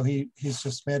deal. So he's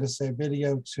just made us a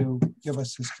video to give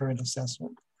us his current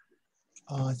assessment.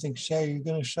 I think, Shay, you're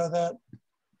going to show that?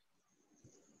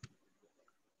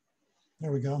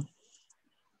 There we go.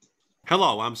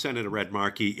 Hello, I'm Senator Ed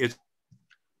Markey. It's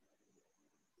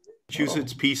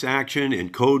Massachusetts Peace Action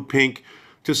and CODEPINK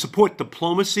to support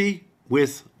diplomacy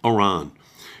with Iran.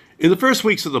 In the first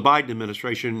weeks of the Biden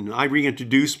administration, I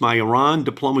reintroduced my Iran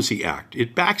Diplomacy Act.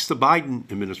 It backs the Biden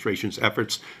administration's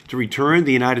efforts to return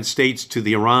the United States to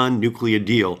the Iran nuclear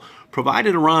deal,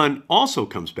 provided Iran also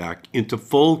comes back into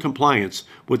full compliance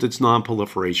with its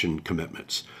non-proliferation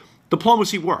commitments.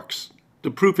 Diplomacy works.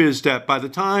 The proof is that by the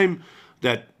time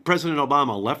that President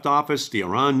Obama left office, the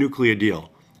Iran nuclear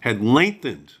deal had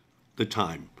lengthened the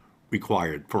time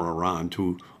required for Iran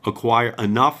to acquire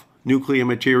enough nuclear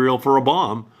material for a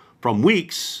bomb from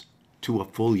weeks to a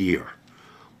full year.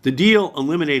 The deal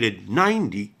eliminated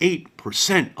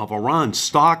 98% of Iran's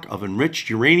stock of enriched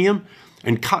uranium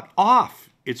and cut off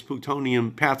its plutonium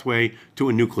pathway to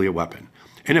a nuclear weapon.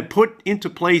 And it put into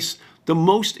place the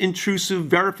most intrusive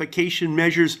verification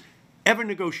measures ever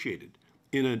negotiated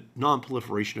in a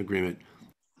non-proliferation agreement.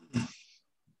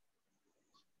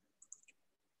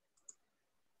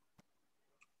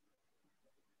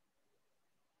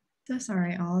 So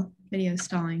sorry, all video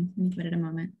stalling. Let me give it a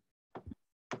moment.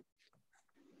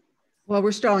 While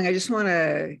we're stalling, I just want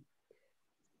to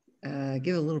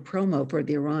give a little promo for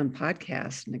the Iran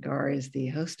podcast. Nagar is the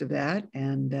host of that,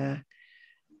 and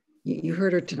you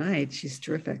heard her tonight. She's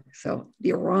terrific. So the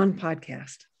Iran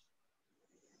podcast.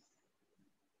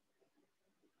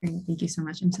 Great. Thank you so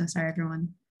much. I'm so sorry, everyone.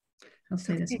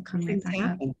 Hopefully this will come right back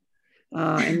up. In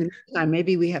the meantime,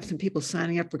 maybe we have some people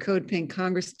signing up for CODEPINK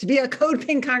Congress to be a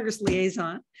CODEPINK Congress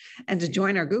liaison and to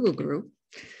join our Google group.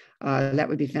 That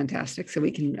would be fantastic, so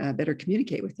we can better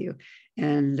communicate with you.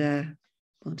 And well,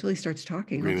 until he starts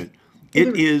talking.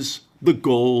 It is the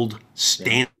gold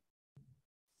standard.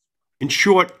 In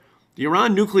short, the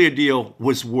Iran nuclear deal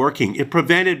was working. It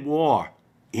prevented war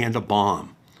and a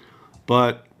bomb.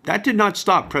 But that did not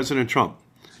stop President Trump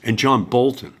and John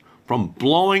Bolton from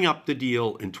blowing up the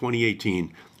deal in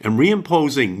 2018 and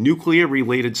reimposing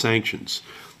nuclear-related sanctions.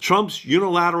 Trump's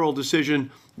unilateral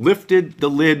decision lifted the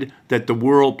lid that the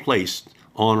world placed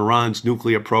on Iran's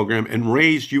nuclear program and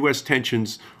raised U.S.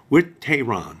 tensions with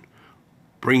Tehran,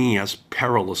 bringing us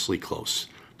perilously close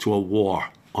to a war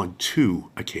on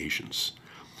 2 occasions.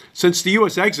 Since the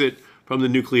U.S. exit from the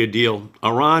nuclear deal,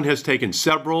 Iran has taken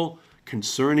several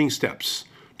concerning steps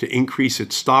to increase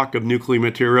its stock of nuclear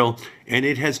material, and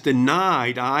it has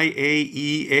denied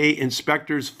IAEA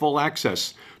inspectors full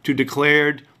access to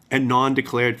declared and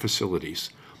non-declared facilities.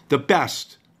 The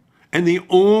best and the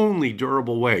only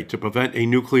durable way to prevent a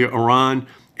nuclear Iran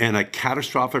and a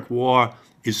catastrophic war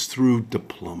is through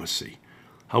diplomacy.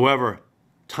 However,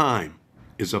 time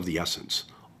is of the essence.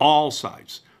 All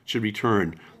sides should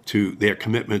return to their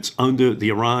commitments under the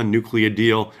Iran nuclear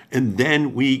deal, and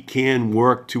then we can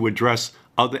work to address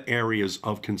other areas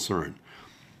of concern.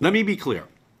 Let me be clear.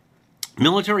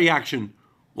 Military action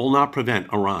will not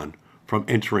prevent Iran from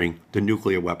entering the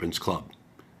nuclear weapons club.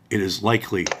 It is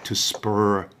likely to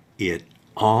spur it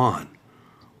on.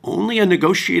 Only a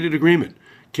negotiated agreement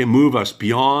can move us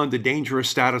beyond the dangerous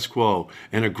status quo,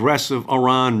 an aggressive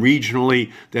Iran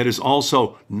regionally that is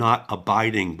also not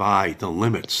abiding by the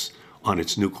limits on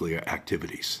its nuclear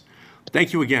activities.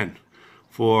 Thank you again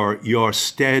for your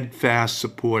steadfast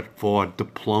support for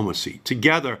diplomacy.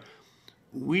 Together,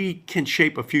 we can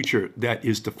shape a future that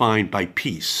is defined by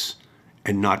peace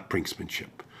and not brinksmanship.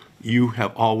 You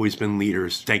have always been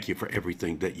leaders. Thank you for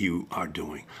everything that you are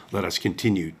doing. Let us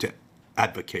continue to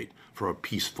advocate for a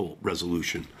peaceful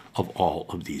resolution of all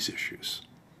of these issues.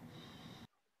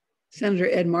 Senator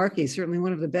Ed Markey, certainly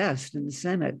one of the best in the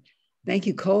Senate. Thank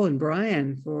you, Cole and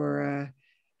Brian, for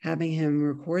having him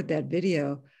record that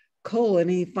video. Cole,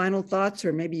 any final thoughts,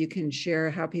 or maybe you can share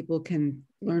how people can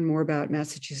learn more about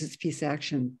Massachusetts Peace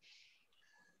Action?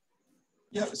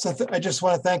 Yeah, so I just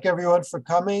want to thank everyone for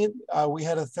coming. We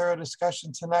had a thorough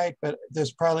discussion tonight, but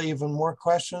there's probably even more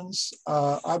questions.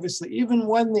 Obviously, even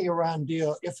when the Iran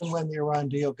deal, if and when the Iran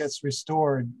deal gets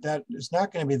restored, that is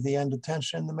not going to be the end of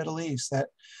tension in the Middle East. That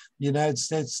the United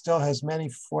States still has many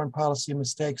foreign policy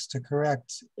mistakes to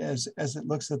correct as it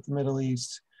looks at the Middle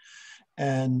East.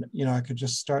 And, you know, I could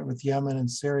just start with Yemen and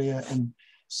Syria. And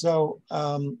so,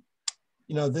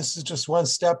 you know, this is just one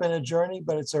step in a journey,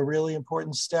 but it's a really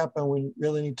important step, and we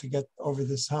really need to get over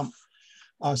this hump.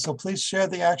 So please share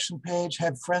the action page,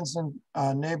 have friends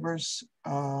and neighbors,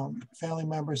 family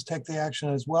members take the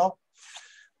action as well.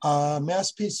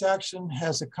 Mass Peace Action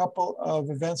has a couple of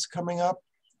events coming up.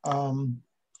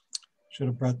 Should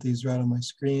have brought these right on my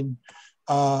screen.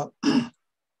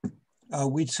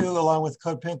 We too, along with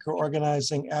CODEPINK, are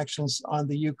organizing actions on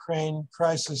the Ukraine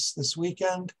crisis this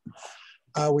weekend.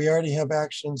 We already have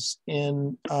actions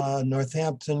in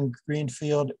Northampton,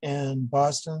 Greenfield, and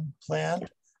Boston planned,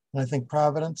 and I think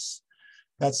Providence.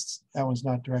 That one's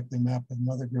not directly mapped with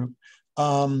another group.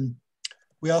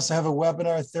 We also have a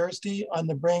webinar Thursday, On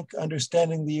the Brink,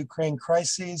 Understanding the Ukraine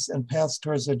Crises and Paths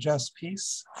Towards a Just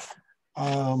Peace,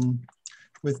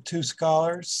 with 2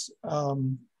 scholars.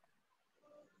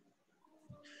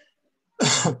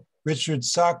 Richard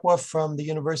Sakwa from the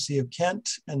University of Kent,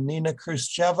 and Nina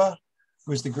Khrushcheva,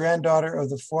 who is the granddaughter of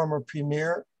the former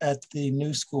premier at the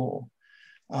New School.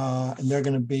 And they're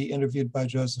going to be interviewed by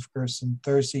Joseph Gerson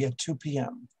Thursday at 2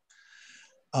 p.m.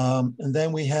 And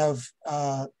then we have,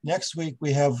 next week,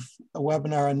 we have a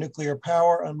webinar on nuclear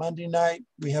power on Monday night.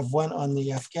 We have one on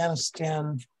the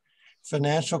Afghanistan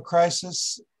financial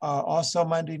crisis, also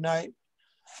Monday night,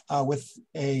 with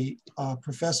a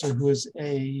professor who is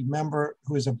a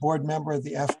board member of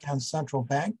the Afghan Central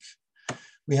Bank.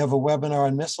 We have a webinar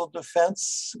on missile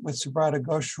defense with Subrata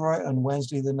Ghoshroy on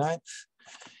Wednesday the 9th.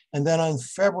 And then on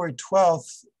February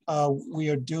 12th, we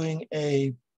are doing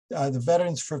the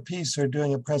Veterans for Peace are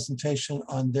doing a presentation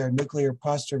on their nuclear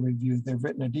posture review. They've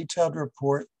written a detailed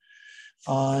report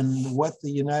on what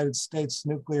the United States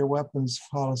nuclear weapons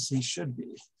policy should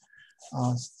be.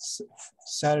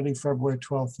 Saturday, February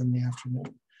 12th in the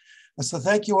afternoon. So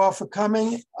thank you all for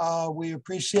coming. We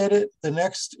appreciate it. The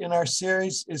next in our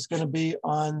series is going to be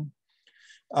on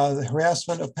the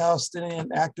harassment of Palestinian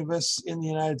activists in the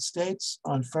United States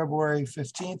on February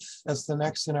 15th. That's the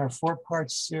next in our 4-part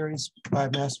series by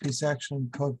Mass Peace Action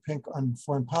and Code Pink on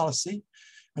foreign policy.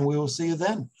 And we will see you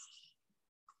then.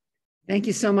 Thank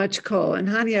you so much, Cole. And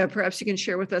Hania, perhaps you can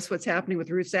share with us what's happening with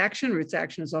RootsAction.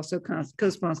 RootsAction is also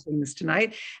co-sponsoring this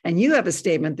tonight. And you have a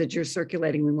statement that you're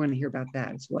circulating. We want to hear about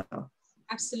that as well.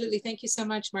 Absolutely. Thank you so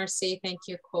much, Marcy. Thank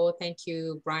you, Cole. Thank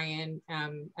you, Brian.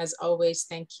 As always,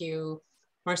 thank you,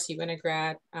 Marcy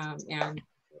Winograd and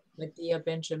Medea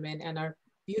Benjamin, and our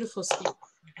beautiful speaker.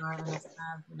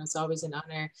 It's always an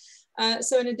honor.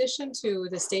 So in addition to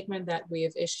the statement that we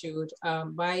have issued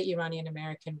by Iranian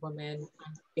American women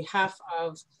on behalf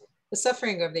of the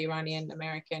suffering of the Iranian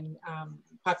American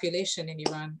population in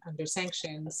Iran under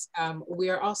sanctions, we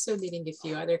are also leading a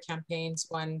few other campaigns.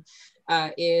 One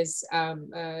is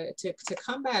to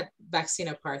combat vaccine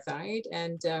apartheid.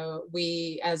 And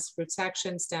we, as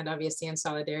RootsAction, stand obviously in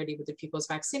solidarity with the People's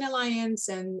Vaccine Alliance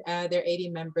and their 80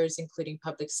 members, including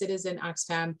Public Citizen,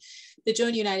 Oxfam, the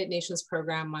Joint United Nations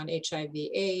Program on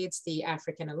HIV/AIDS, the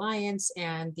African Alliance,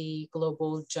 and the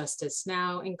Global Justice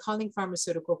Now, in calling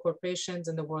pharmaceutical corporations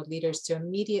and the world leaders to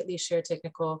immediately share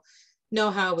technical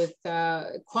know-how with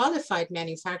qualified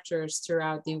manufacturers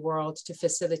throughout the world to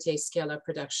facilitate scale-up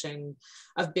production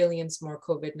of billions more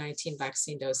COVID-19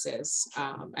 vaccine doses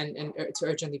and to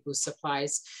urgently boost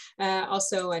supplies.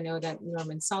 Also, I know that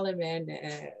Norman Solomon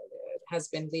has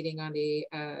been leading on the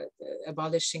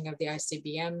abolishing of the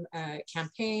ICBM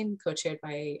campaign, co-chaired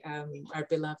by our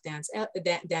beloved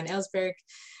Dan Ellsberg.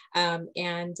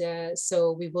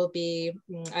 So we will be,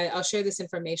 I'll share this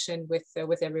information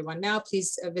with everyone now.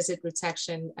 Please visit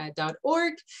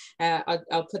rootsaction.org.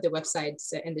 I'll put the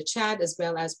websites in the chat, as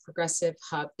well as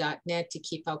progressivehub.net to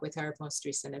keep up with our most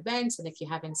recent events. And if you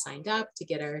haven't signed up to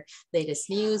get our latest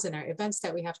news and our events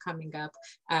that we have coming up,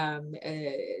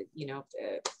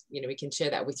 we can share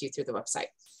that with you through the website.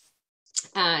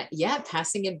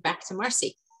 Passing it back to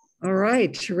Marcy. All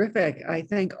right, terrific. I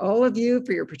thank all of you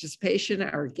for your participation,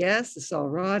 our guests, Assal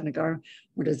Rad, Nagar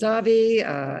Murtazavi.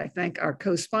 I thank our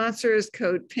co-sponsors,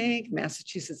 Code Pink,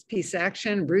 Massachusetts Peace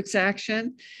Action,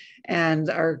 RootsAction, and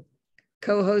our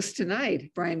co-hosts tonight,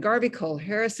 Brian Garvey, Cole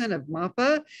Harrison of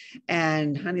MAPA,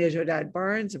 and Hania Jodad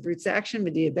Barnes of RootsAction,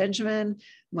 Medea Benjamin,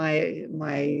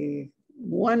 my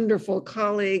wonderful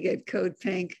colleague at Code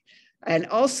Pink, and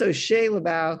also Shay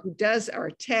Labau, who does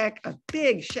our tech. A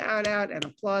big shout out and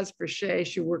applause for Shay.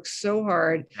 She works so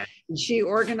hard, and she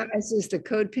organizes the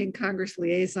Code Pink Congress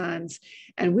liaisons.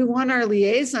 And we want our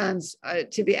liaisons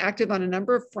to be active on a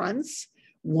number of fronts.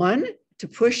 One, to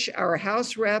push our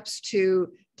House reps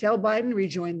to tell Biden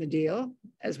rejoin the deal,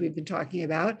 as we've been talking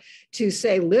about, to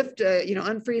say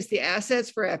unfreeze the assets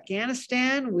for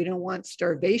Afghanistan. We don't want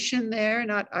starvation there,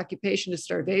 not occupation to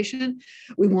starvation.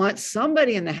 We want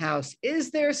somebody in the House.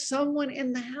 Is there someone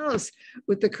in the House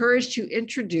with the courage to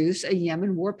introduce a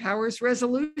Yemen War Powers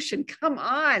resolution? Come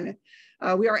on.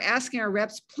 We are asking our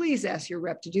reps, please ask your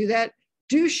rep to do that.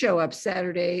 Do show up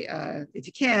Saturday, if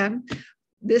you can,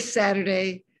 this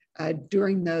Saturday,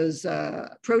 during those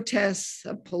protests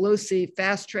of Pelosi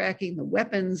fast-tracking the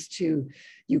weapons to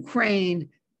Ukraine.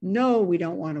 No, we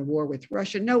don't want a war with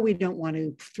Russia. No, we don't want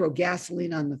to throw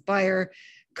gasoline on the fire.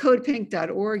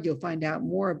 Codepink.org, you'll find out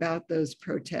more about those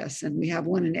protests. And we have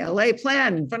one in LA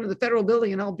planned in front of the federal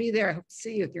building, and I'll be there. I hope to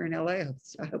see you if you're in LA.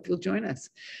 I hope you'll join us.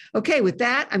 Okay, with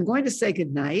that, I'm going to say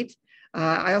goodnight.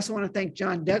 I also want to thank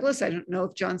John Douglas. I don't know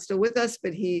if John's still with us,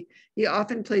 but he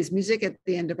often plays music at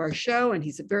the end of our show, and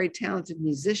he's a very talented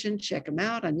musician. Check him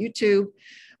out on YouTube.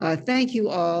 Thank you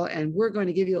all, and we're going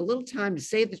to give you a little time to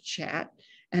save the chat,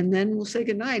 and then we'll say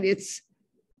goodnight. It's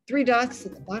 3 dots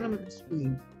at the bottom of the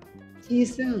screen. See you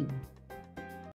soon.